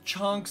 health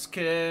chunks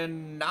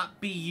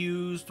cannot be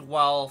used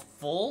while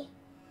full.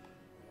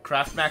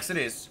 Craft max it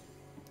is.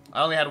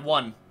 I only had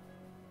 1.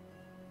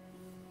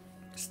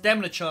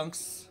 Stamina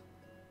chunks.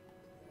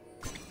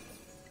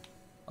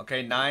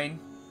 Okay, 9.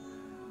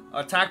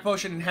 Attack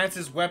potion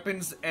enhances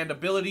weapons and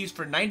abilities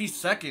for 90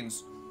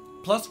 seconds.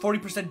 Plus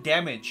 40%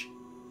 damage.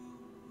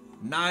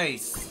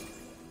 Nice.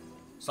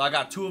 So I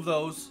got 2 of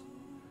those.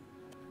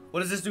 What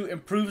does this do?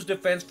 Improves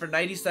defense for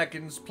 90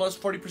 seconds. Plus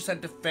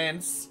 40%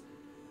 defense.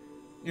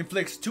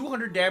 Inflicts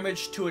 200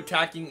 damage to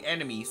attacking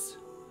enemies.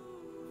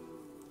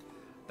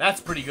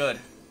 That's pretty good.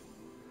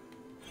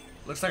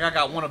 Looks like I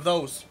got 1 of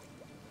those.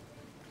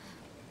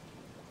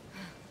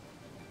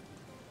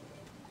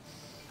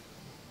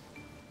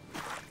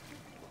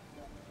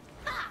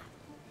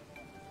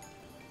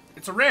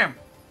 It's a ram.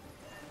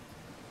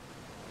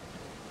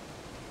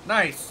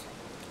 Nice.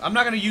 I'm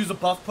not going to use a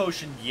buff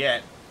potion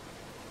yet.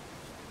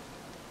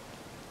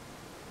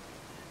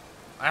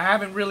 I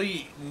haven't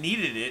really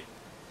needed it.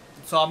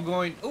 So I'm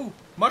going... Ooh,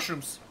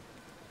 mushrooms.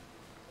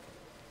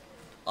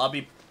 I'll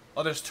be...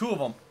 Oh, there's 2 of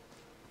them.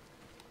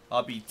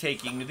 I'll be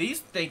taking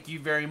these. Thank you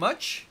very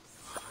much.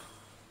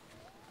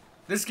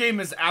 This game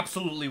is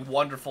absolutely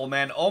wonderful,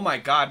 man. Oh my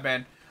god,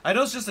 man. I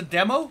know it's just a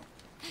demo.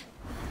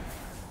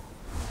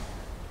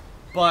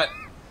 But...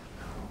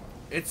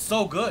 it's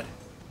so good.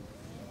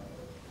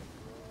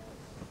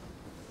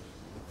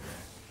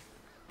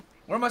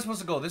 Where am I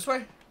supposed to go? This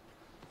way?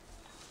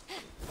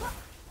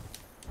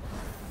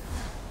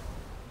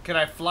 Can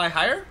I fly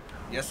higher?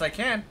 Yes, I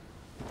can.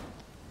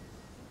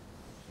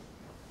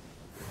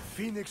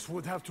 Phoenix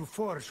would have to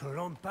forge her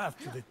own path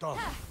to the top,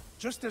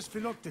 just as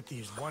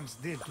Philoctetes once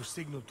did to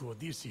signal to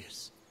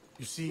Odysseus.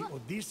 You see,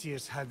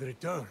 Odysseus had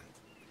returned,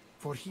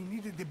 for he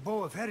needed the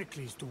bow of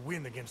Heracles to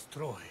win against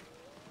Troy.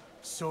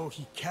 So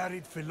he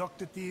carried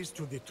Philoctetes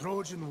to the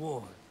Trojan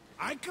War.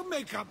 I can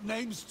make up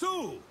names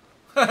too.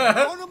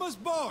 Anonymous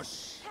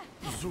Bosch.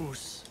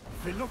 Zeus,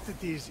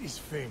 Philoctetes is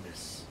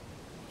famous.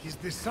 He's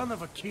the son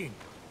of a king.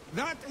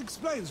 That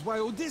explains why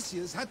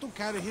Odysseus had to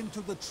carry him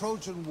to the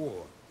Trojan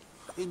War.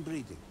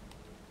 Inbreeding.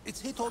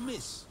 It's hit or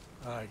miss.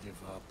 I give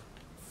up.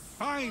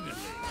 Finally.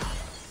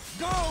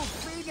 Go,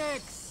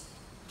 Phoenix!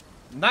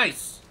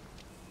 Nice.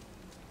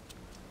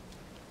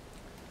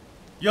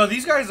 Yo,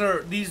 these guys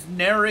are... These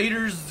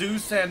narrators,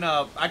 Zeus and...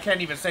 I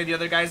can't even say the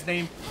other guy's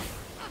name.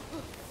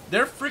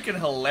 They're freaking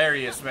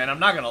hilarious, man. I'm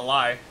not gonna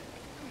lie.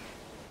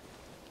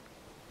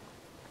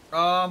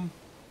 I'm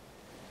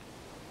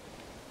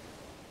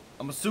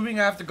assuming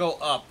I have to go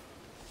up.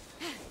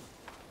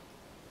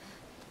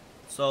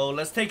 So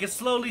let's take it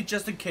slowly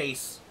just in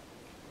case.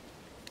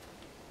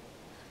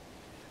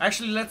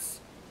 Actually, let's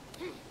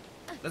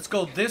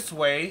go this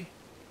way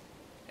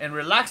and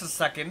relax a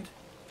second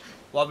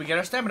while we get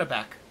our stamina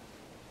back.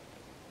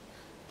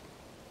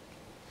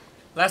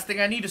 Last thing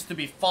I need is to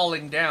be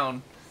falling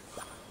down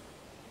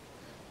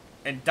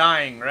and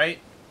dying, right?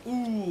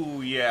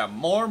 Ooh, yeah,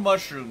 more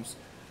mushrooms.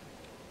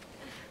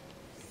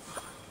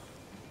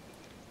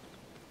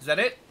 Is that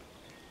it?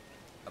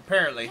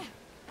 Apparently.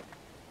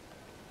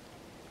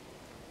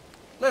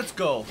 Let's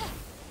go.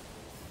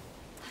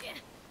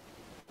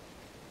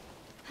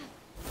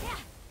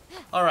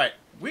 Alright,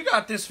 we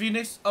got this,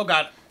 Phoenix. Oh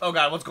god,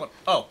 what's going...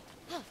 Oh.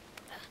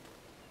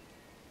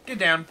 Get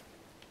down.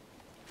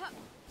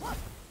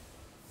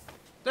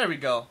 There we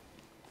go.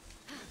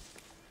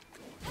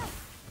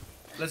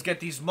 Let's get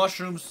these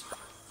mushrooms.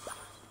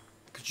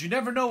 Because you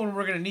never know when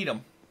we're going to need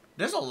them.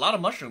 There's a lot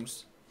of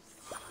mushrooms.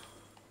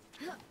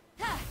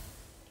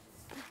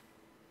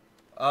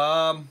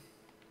 Up.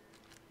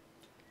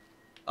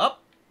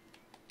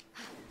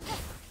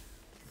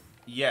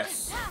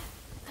 Yes.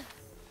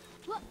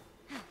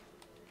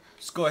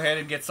 Let's go ahead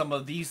and get some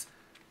of these.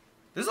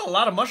 There's a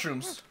lot of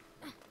mushrooms.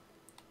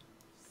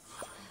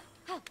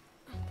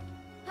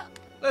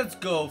 Let's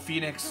go,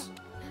 Phoenix.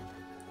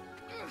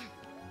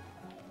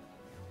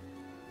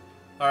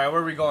 Alright,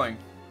 where are we going?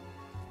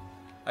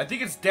 I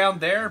think it's down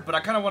there, but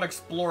I kind of want to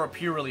explore up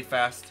here really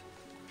fast.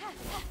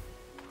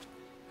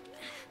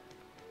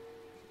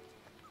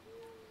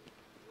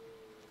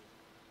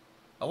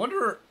 I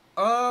wonder,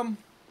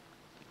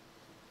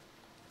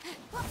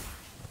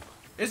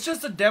 it's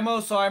just a demo,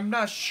 so I'm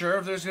not sure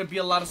if there's going to be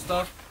a lot of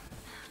stuff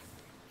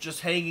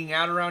just hanging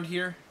out around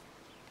here.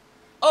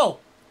 Oh!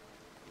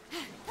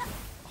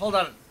 Hold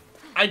on.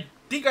 I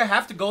think I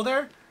have to go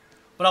there,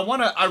 but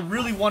I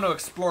really want to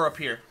explore up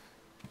here.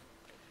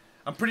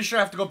 I'm pretty sure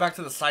I have to go back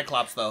to the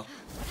Cyclops, though.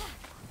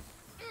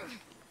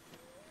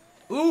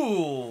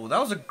 Ooh, that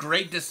was a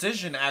great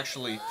decision,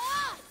 actually.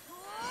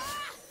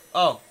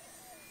 Oh.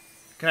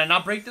 Can I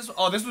not break this?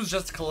 Oh, this was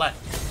just to collect.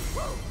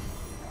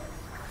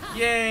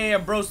 Yay,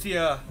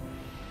 Ambrosia.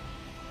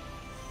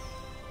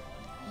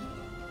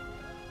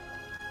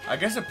 I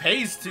guess it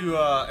pays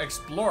to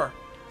explore.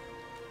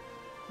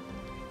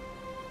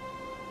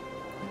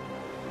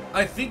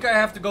 I think I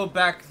have to go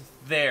back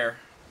there.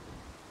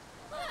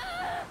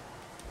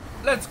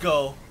 Let's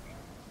go.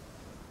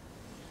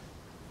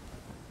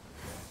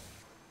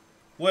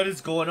 What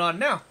is going on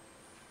now?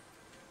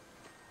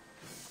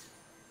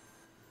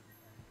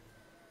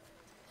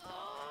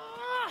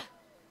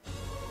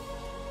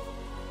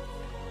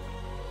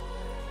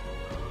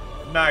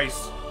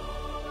 Nice.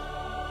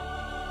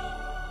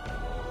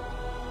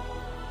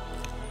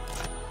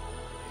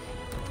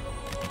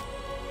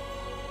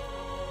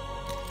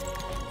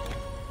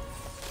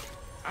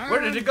 Where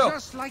did it go?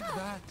 Just like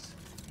that,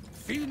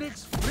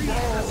 Phoenix freed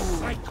the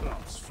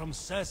Cyclops from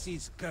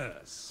Circe's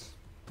curse.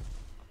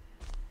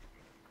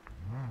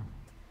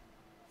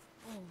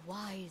 Oh,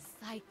 wise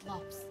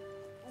Cyclops.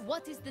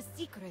 What is the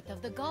secret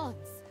of the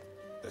gods?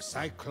 The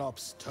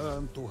Cyclops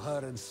turned to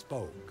her and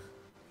spoke.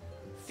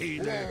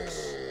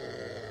 Phoenix,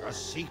 a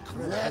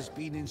secret has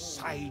been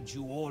inside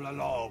you all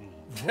along.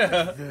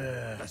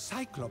 The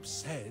Cyclops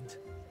said,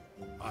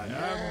 I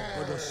am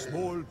but a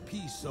small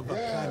piece of a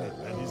planet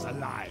that is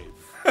alive.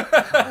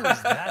 How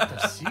is that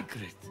a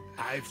secret?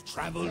 I've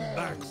traveled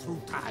back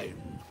through time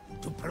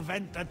to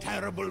prevent a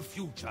terrible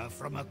future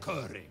from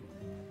occurring.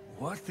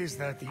 What is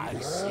that I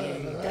even?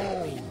 see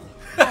that.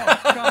 Oh,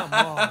 come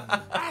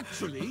on.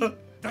 Actually,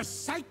 the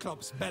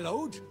Cyclops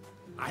bellowed.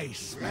 I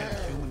smell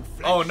human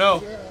flesh. Oh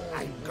no.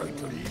 I'm going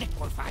to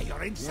liquefy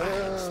your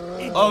insides.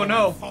 Oh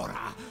no.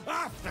 Amphora,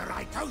 after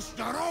I toast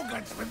your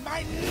organs with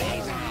my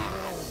laser.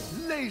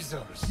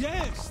 Lasers.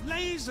 Yes,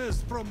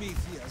 lasers,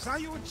 Prometheus. Are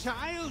you a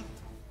child?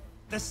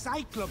 The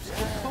Cyclops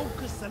can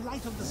focus the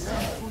light of the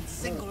sun through its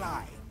single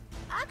eye.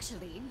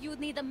 Actually, you'd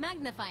need a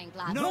magnifying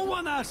glass. No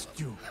one asked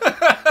you.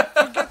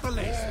 Forget the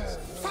lasers.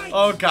 Fight!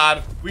 Oh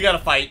god, we gotta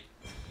fight.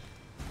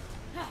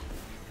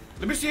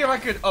 Let me see if I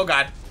could. Oh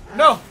god.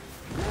 No!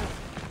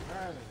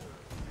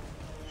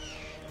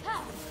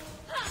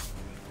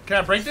 Can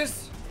I break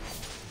this?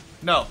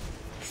 No.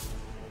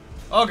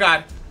 Oh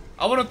god.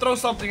 I want to throw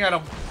something at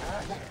him.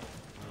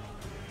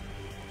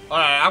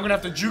 Alright, I'm gonna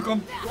have to juke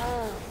him.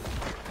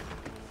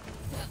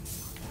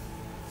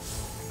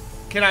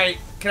 Can I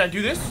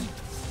do this?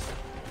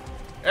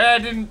 I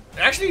didn't.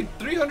 Actually,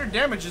 300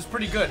 damage is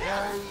pretty good.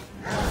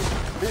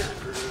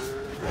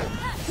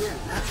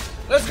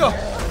 Let's go.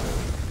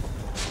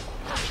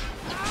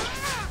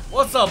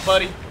 What's up,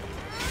 buddy?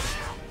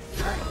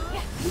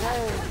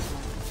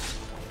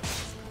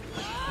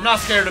 I'm not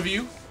scared of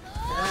you.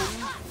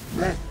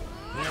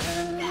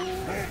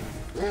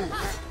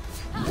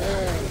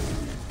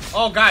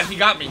 Oh god, he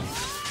got me.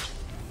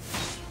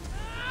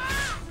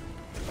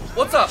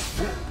 What's up?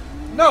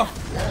 No.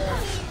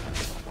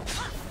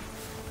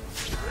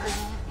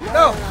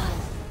 No.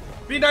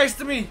 Be nice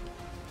to me.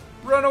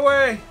 Run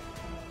away.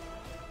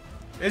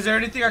 Is there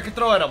anything I can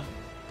throw at him?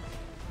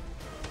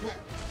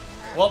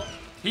 Well,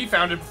 he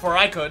found it before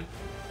I could.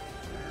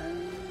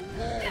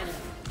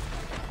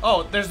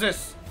 Oh, there's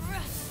this.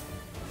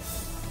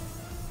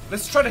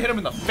 Let's try to hit him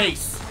in the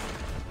face.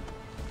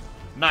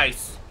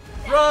 Nice.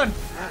 Run!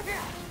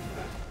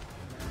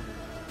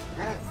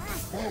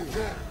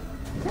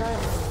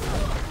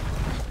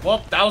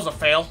 Well, that was a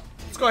fail.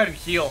 Let's go ahead and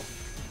heal.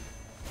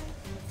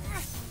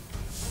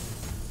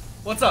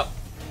 What's up?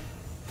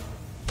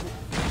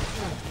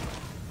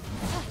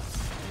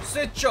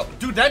 Sit yo.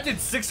 Dude, that did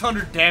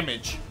 600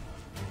 damage.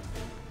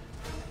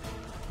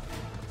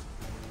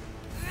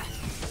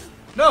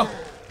 No!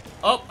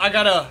 Oh, I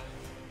gotta...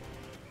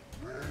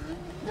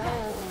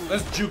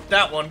 Let's juke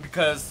that one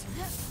because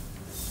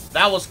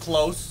that was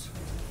close.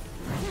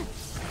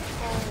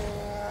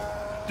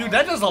 Dude,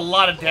 that does a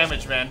lot of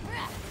damage, man.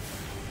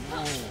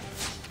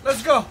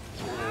 Let's go.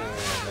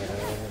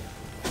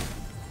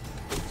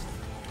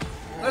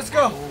 Let's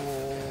go.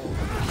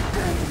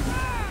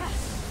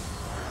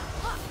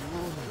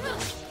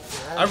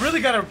 I really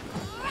gotta...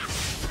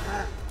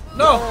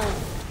 No!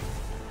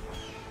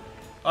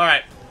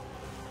 Alright.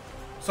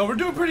 So we're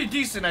doing pretty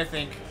decent, I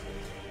think.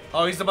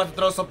 Oh, he's about to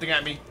throw something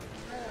at me.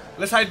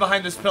 Let's hide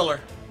behind this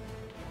pillar.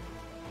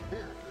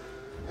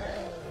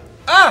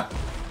 Ah!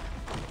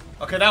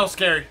 Okay, that was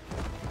scary.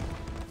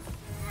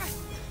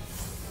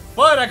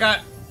 But I got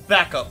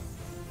backup.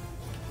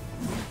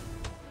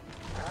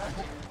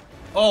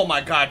 Oh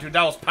my god, dude,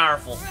 that was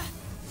powerful.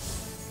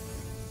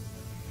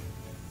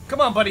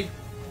 Come on, buddy.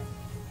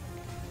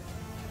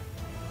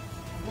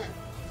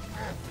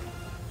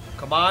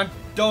 Come on,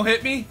 don't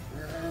hit me.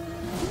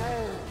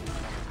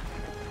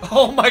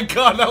 Oh my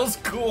god, that was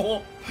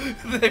cool.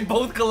 They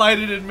both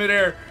collided in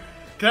midair.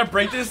 Can I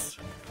break this?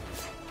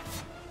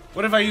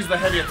 What if I use the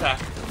heavy attack?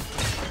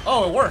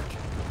 Oh, it worked.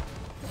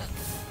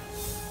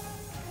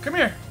 Come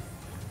here.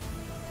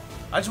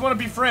 I just want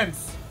to be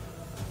friends.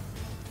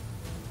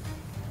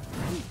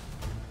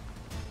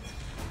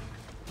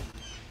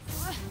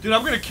 Dude,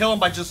 I'm gonna kill him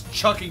by just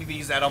chucking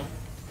these at him.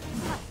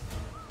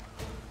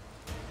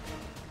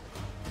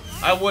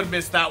 I would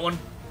miss that one.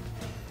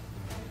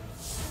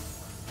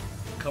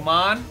 Come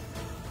on.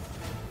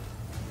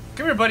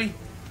 Come here, buddy.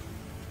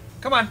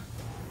 Come on.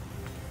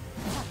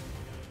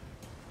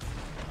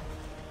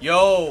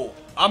 Yo,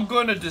 I'm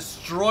gonna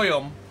destroy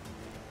him.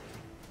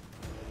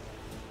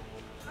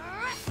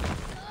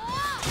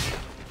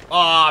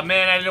 Aw,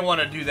 man, I didn't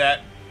want to do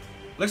that.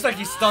 Looks like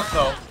he's stuck,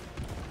 though.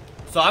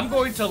 So I'm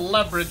going to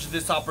leverage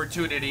this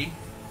opportunity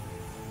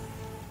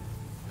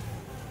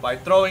by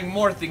throwing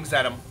more things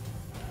at him.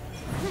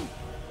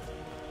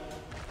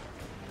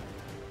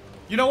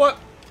 You know what?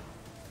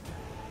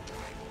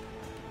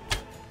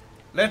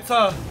 Let's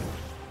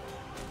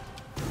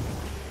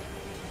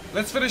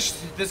finish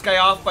this guy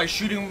off by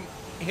shooting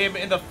him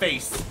in the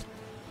face.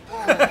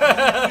 With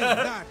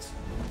that,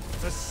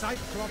 the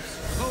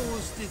Cyclops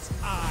closed its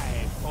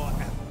eye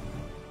forever.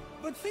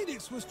 But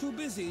Phoenix was too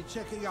busy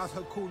checking out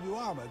her cool new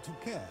armor to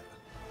care.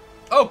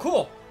 Oh,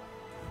 cool.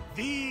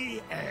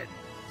 The end.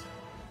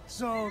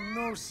 So,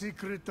 no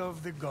secret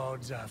of the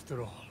gods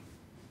after all.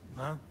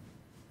 Huh?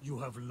 You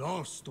have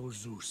lost, O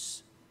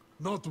Zeus.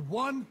 Not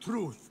one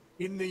truth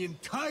in the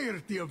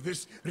entirety of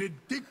this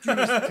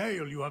ridiculous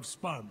tale you have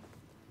spun.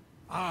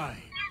 I,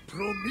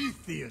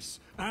 Prometheus,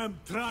 am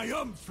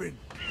triumphant.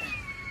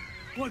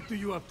 What do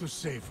you have to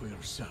say for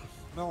yourself?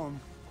 No,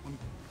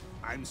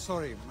 I'm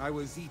sorry, I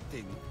was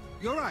eating.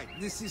 You're right,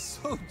 this is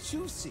so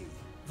juicy.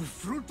 The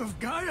fruit of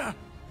Gaia?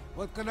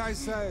 What can I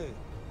say?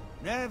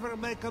 Never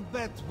make a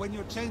bet when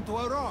you're chained to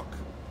a rock.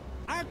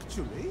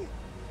 Actually,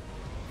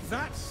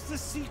 that's the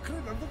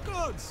secret of the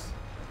gods.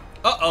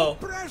 Uh-oh.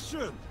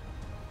 Oppression.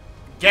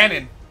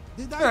 Ganon.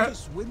 Did I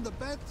just win the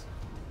bet?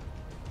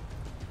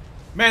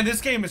 Man,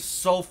 this game is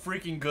so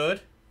freaking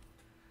good.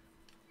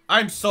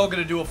 I'm so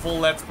gonna do a full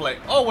Let's Play.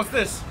 Oh, what's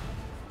this?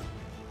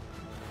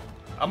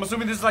 I'm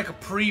assuming this is like a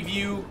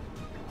preview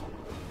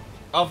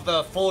of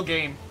the full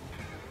game.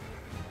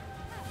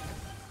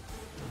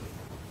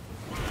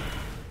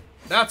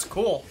 That's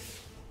cool.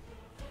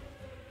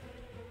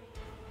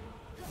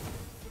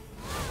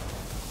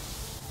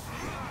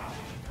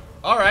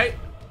 Alright.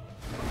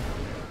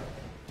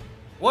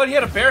 What? He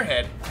had a bear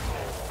head.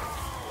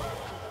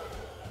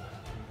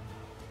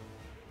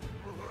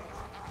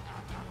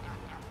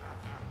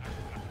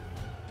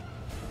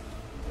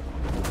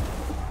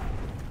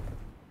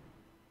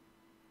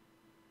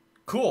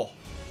 Cool.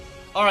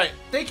 Alright,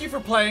 thank you for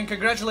playing.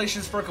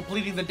 Congratulations for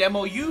completing the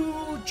demo.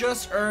 You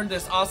just earned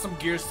this awesome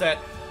gear set.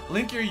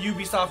 Link your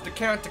Ubisoft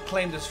account to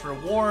claim this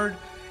reward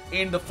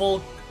in the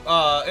full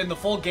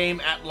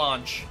game at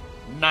launch.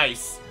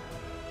 Nice.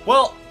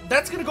 Well,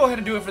 that's gonna go ahead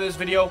and do it for this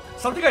video.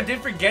 Something I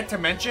did forget to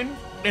mention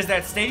is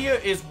that Stadia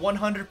is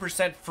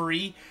 100%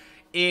 free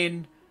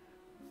in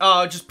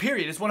just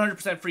period. It's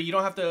 100% free. You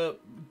don't have to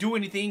do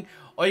anything.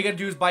 All you gotta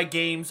do is buy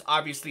games.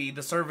 Obviously,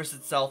 the service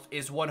itself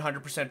is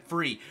 100%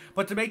 free.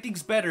 But to make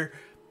things better,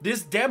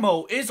 this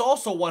demo is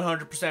also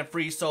 100%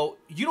 free, so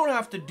you don't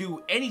have to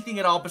do anything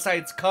at all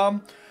besides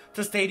come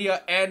to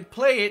Stadia and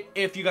play it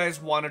if you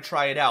guys want to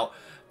try it out.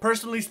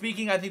 Personally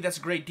speaking, I think that's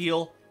a great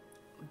deal.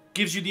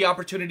 Gives you the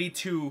opportunity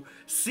to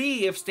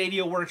see if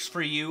Stadia works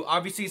for you.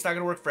 Obviously, it's not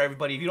going to work for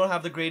everybody. If you don't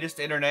have the greatest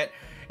internet,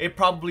 it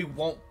probably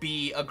won't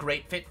be a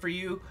great fit for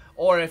you.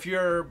 Or if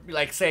you're,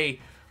 like, say,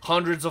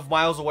 hundreds of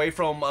miles away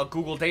from a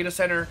Google data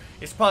center,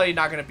 it's probably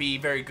not going to be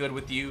very good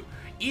with you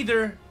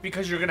either,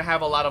 because you're going to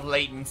have a lot of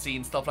latency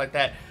and stuff like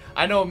that.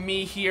 I know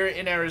me here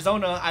in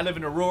Arizona, I live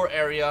in a rural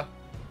area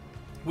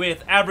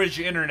with average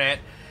internet,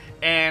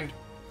 and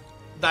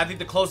I think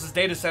the closest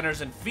data center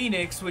is in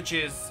Phoenix, which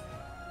is,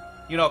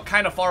 you know,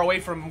 kind of far away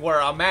from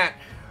where I'm at,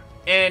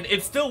 and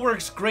it still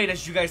works great,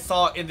 as you guys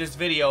saw in this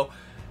video.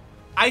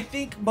 I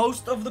think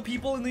most of the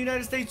people in the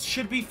United States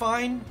should be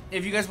fine.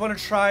 If you guys want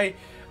to try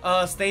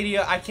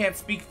Stadia, I can't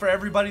speak for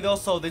everybody though,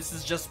 so this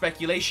is just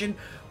speculation.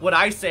 What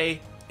I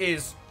say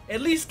is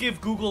at least give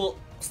Google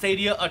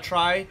Stadia a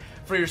try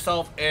for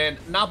yourself and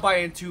not buy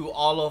into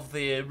all of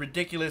the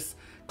ridiculous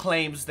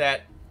claims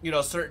that, you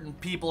know, certain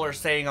people are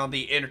saying on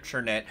the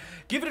internet.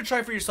 Give it a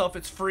try for yourself.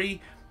 It's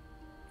free.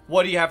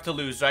 What do you have to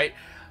lose, right?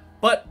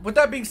 But with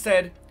that being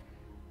said,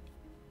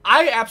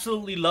 I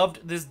absolutely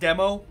loved this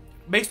demo.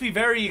 Makes me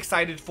very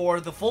excited for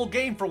the full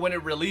game for when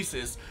it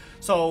releases.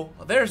 So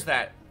there's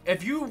that.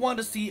 If you want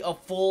to see a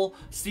full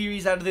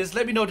series out of this,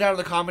 let me know down in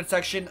the comment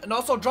section. And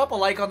also drop a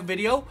like on the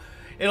video.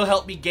 It'll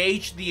help me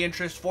gauge the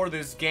interest for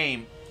this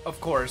game, of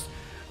course.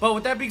 But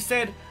with that being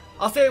said,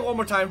 I'll say it one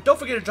more time. Don't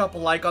forget to drop a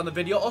like on the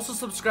video. Also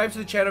subscribe to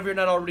the channel if you're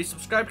not already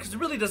subscribed, because it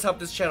really does help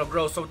this channel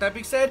grow. So with that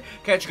being said,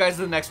 catch you guys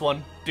in the next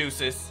one.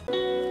 Deuces.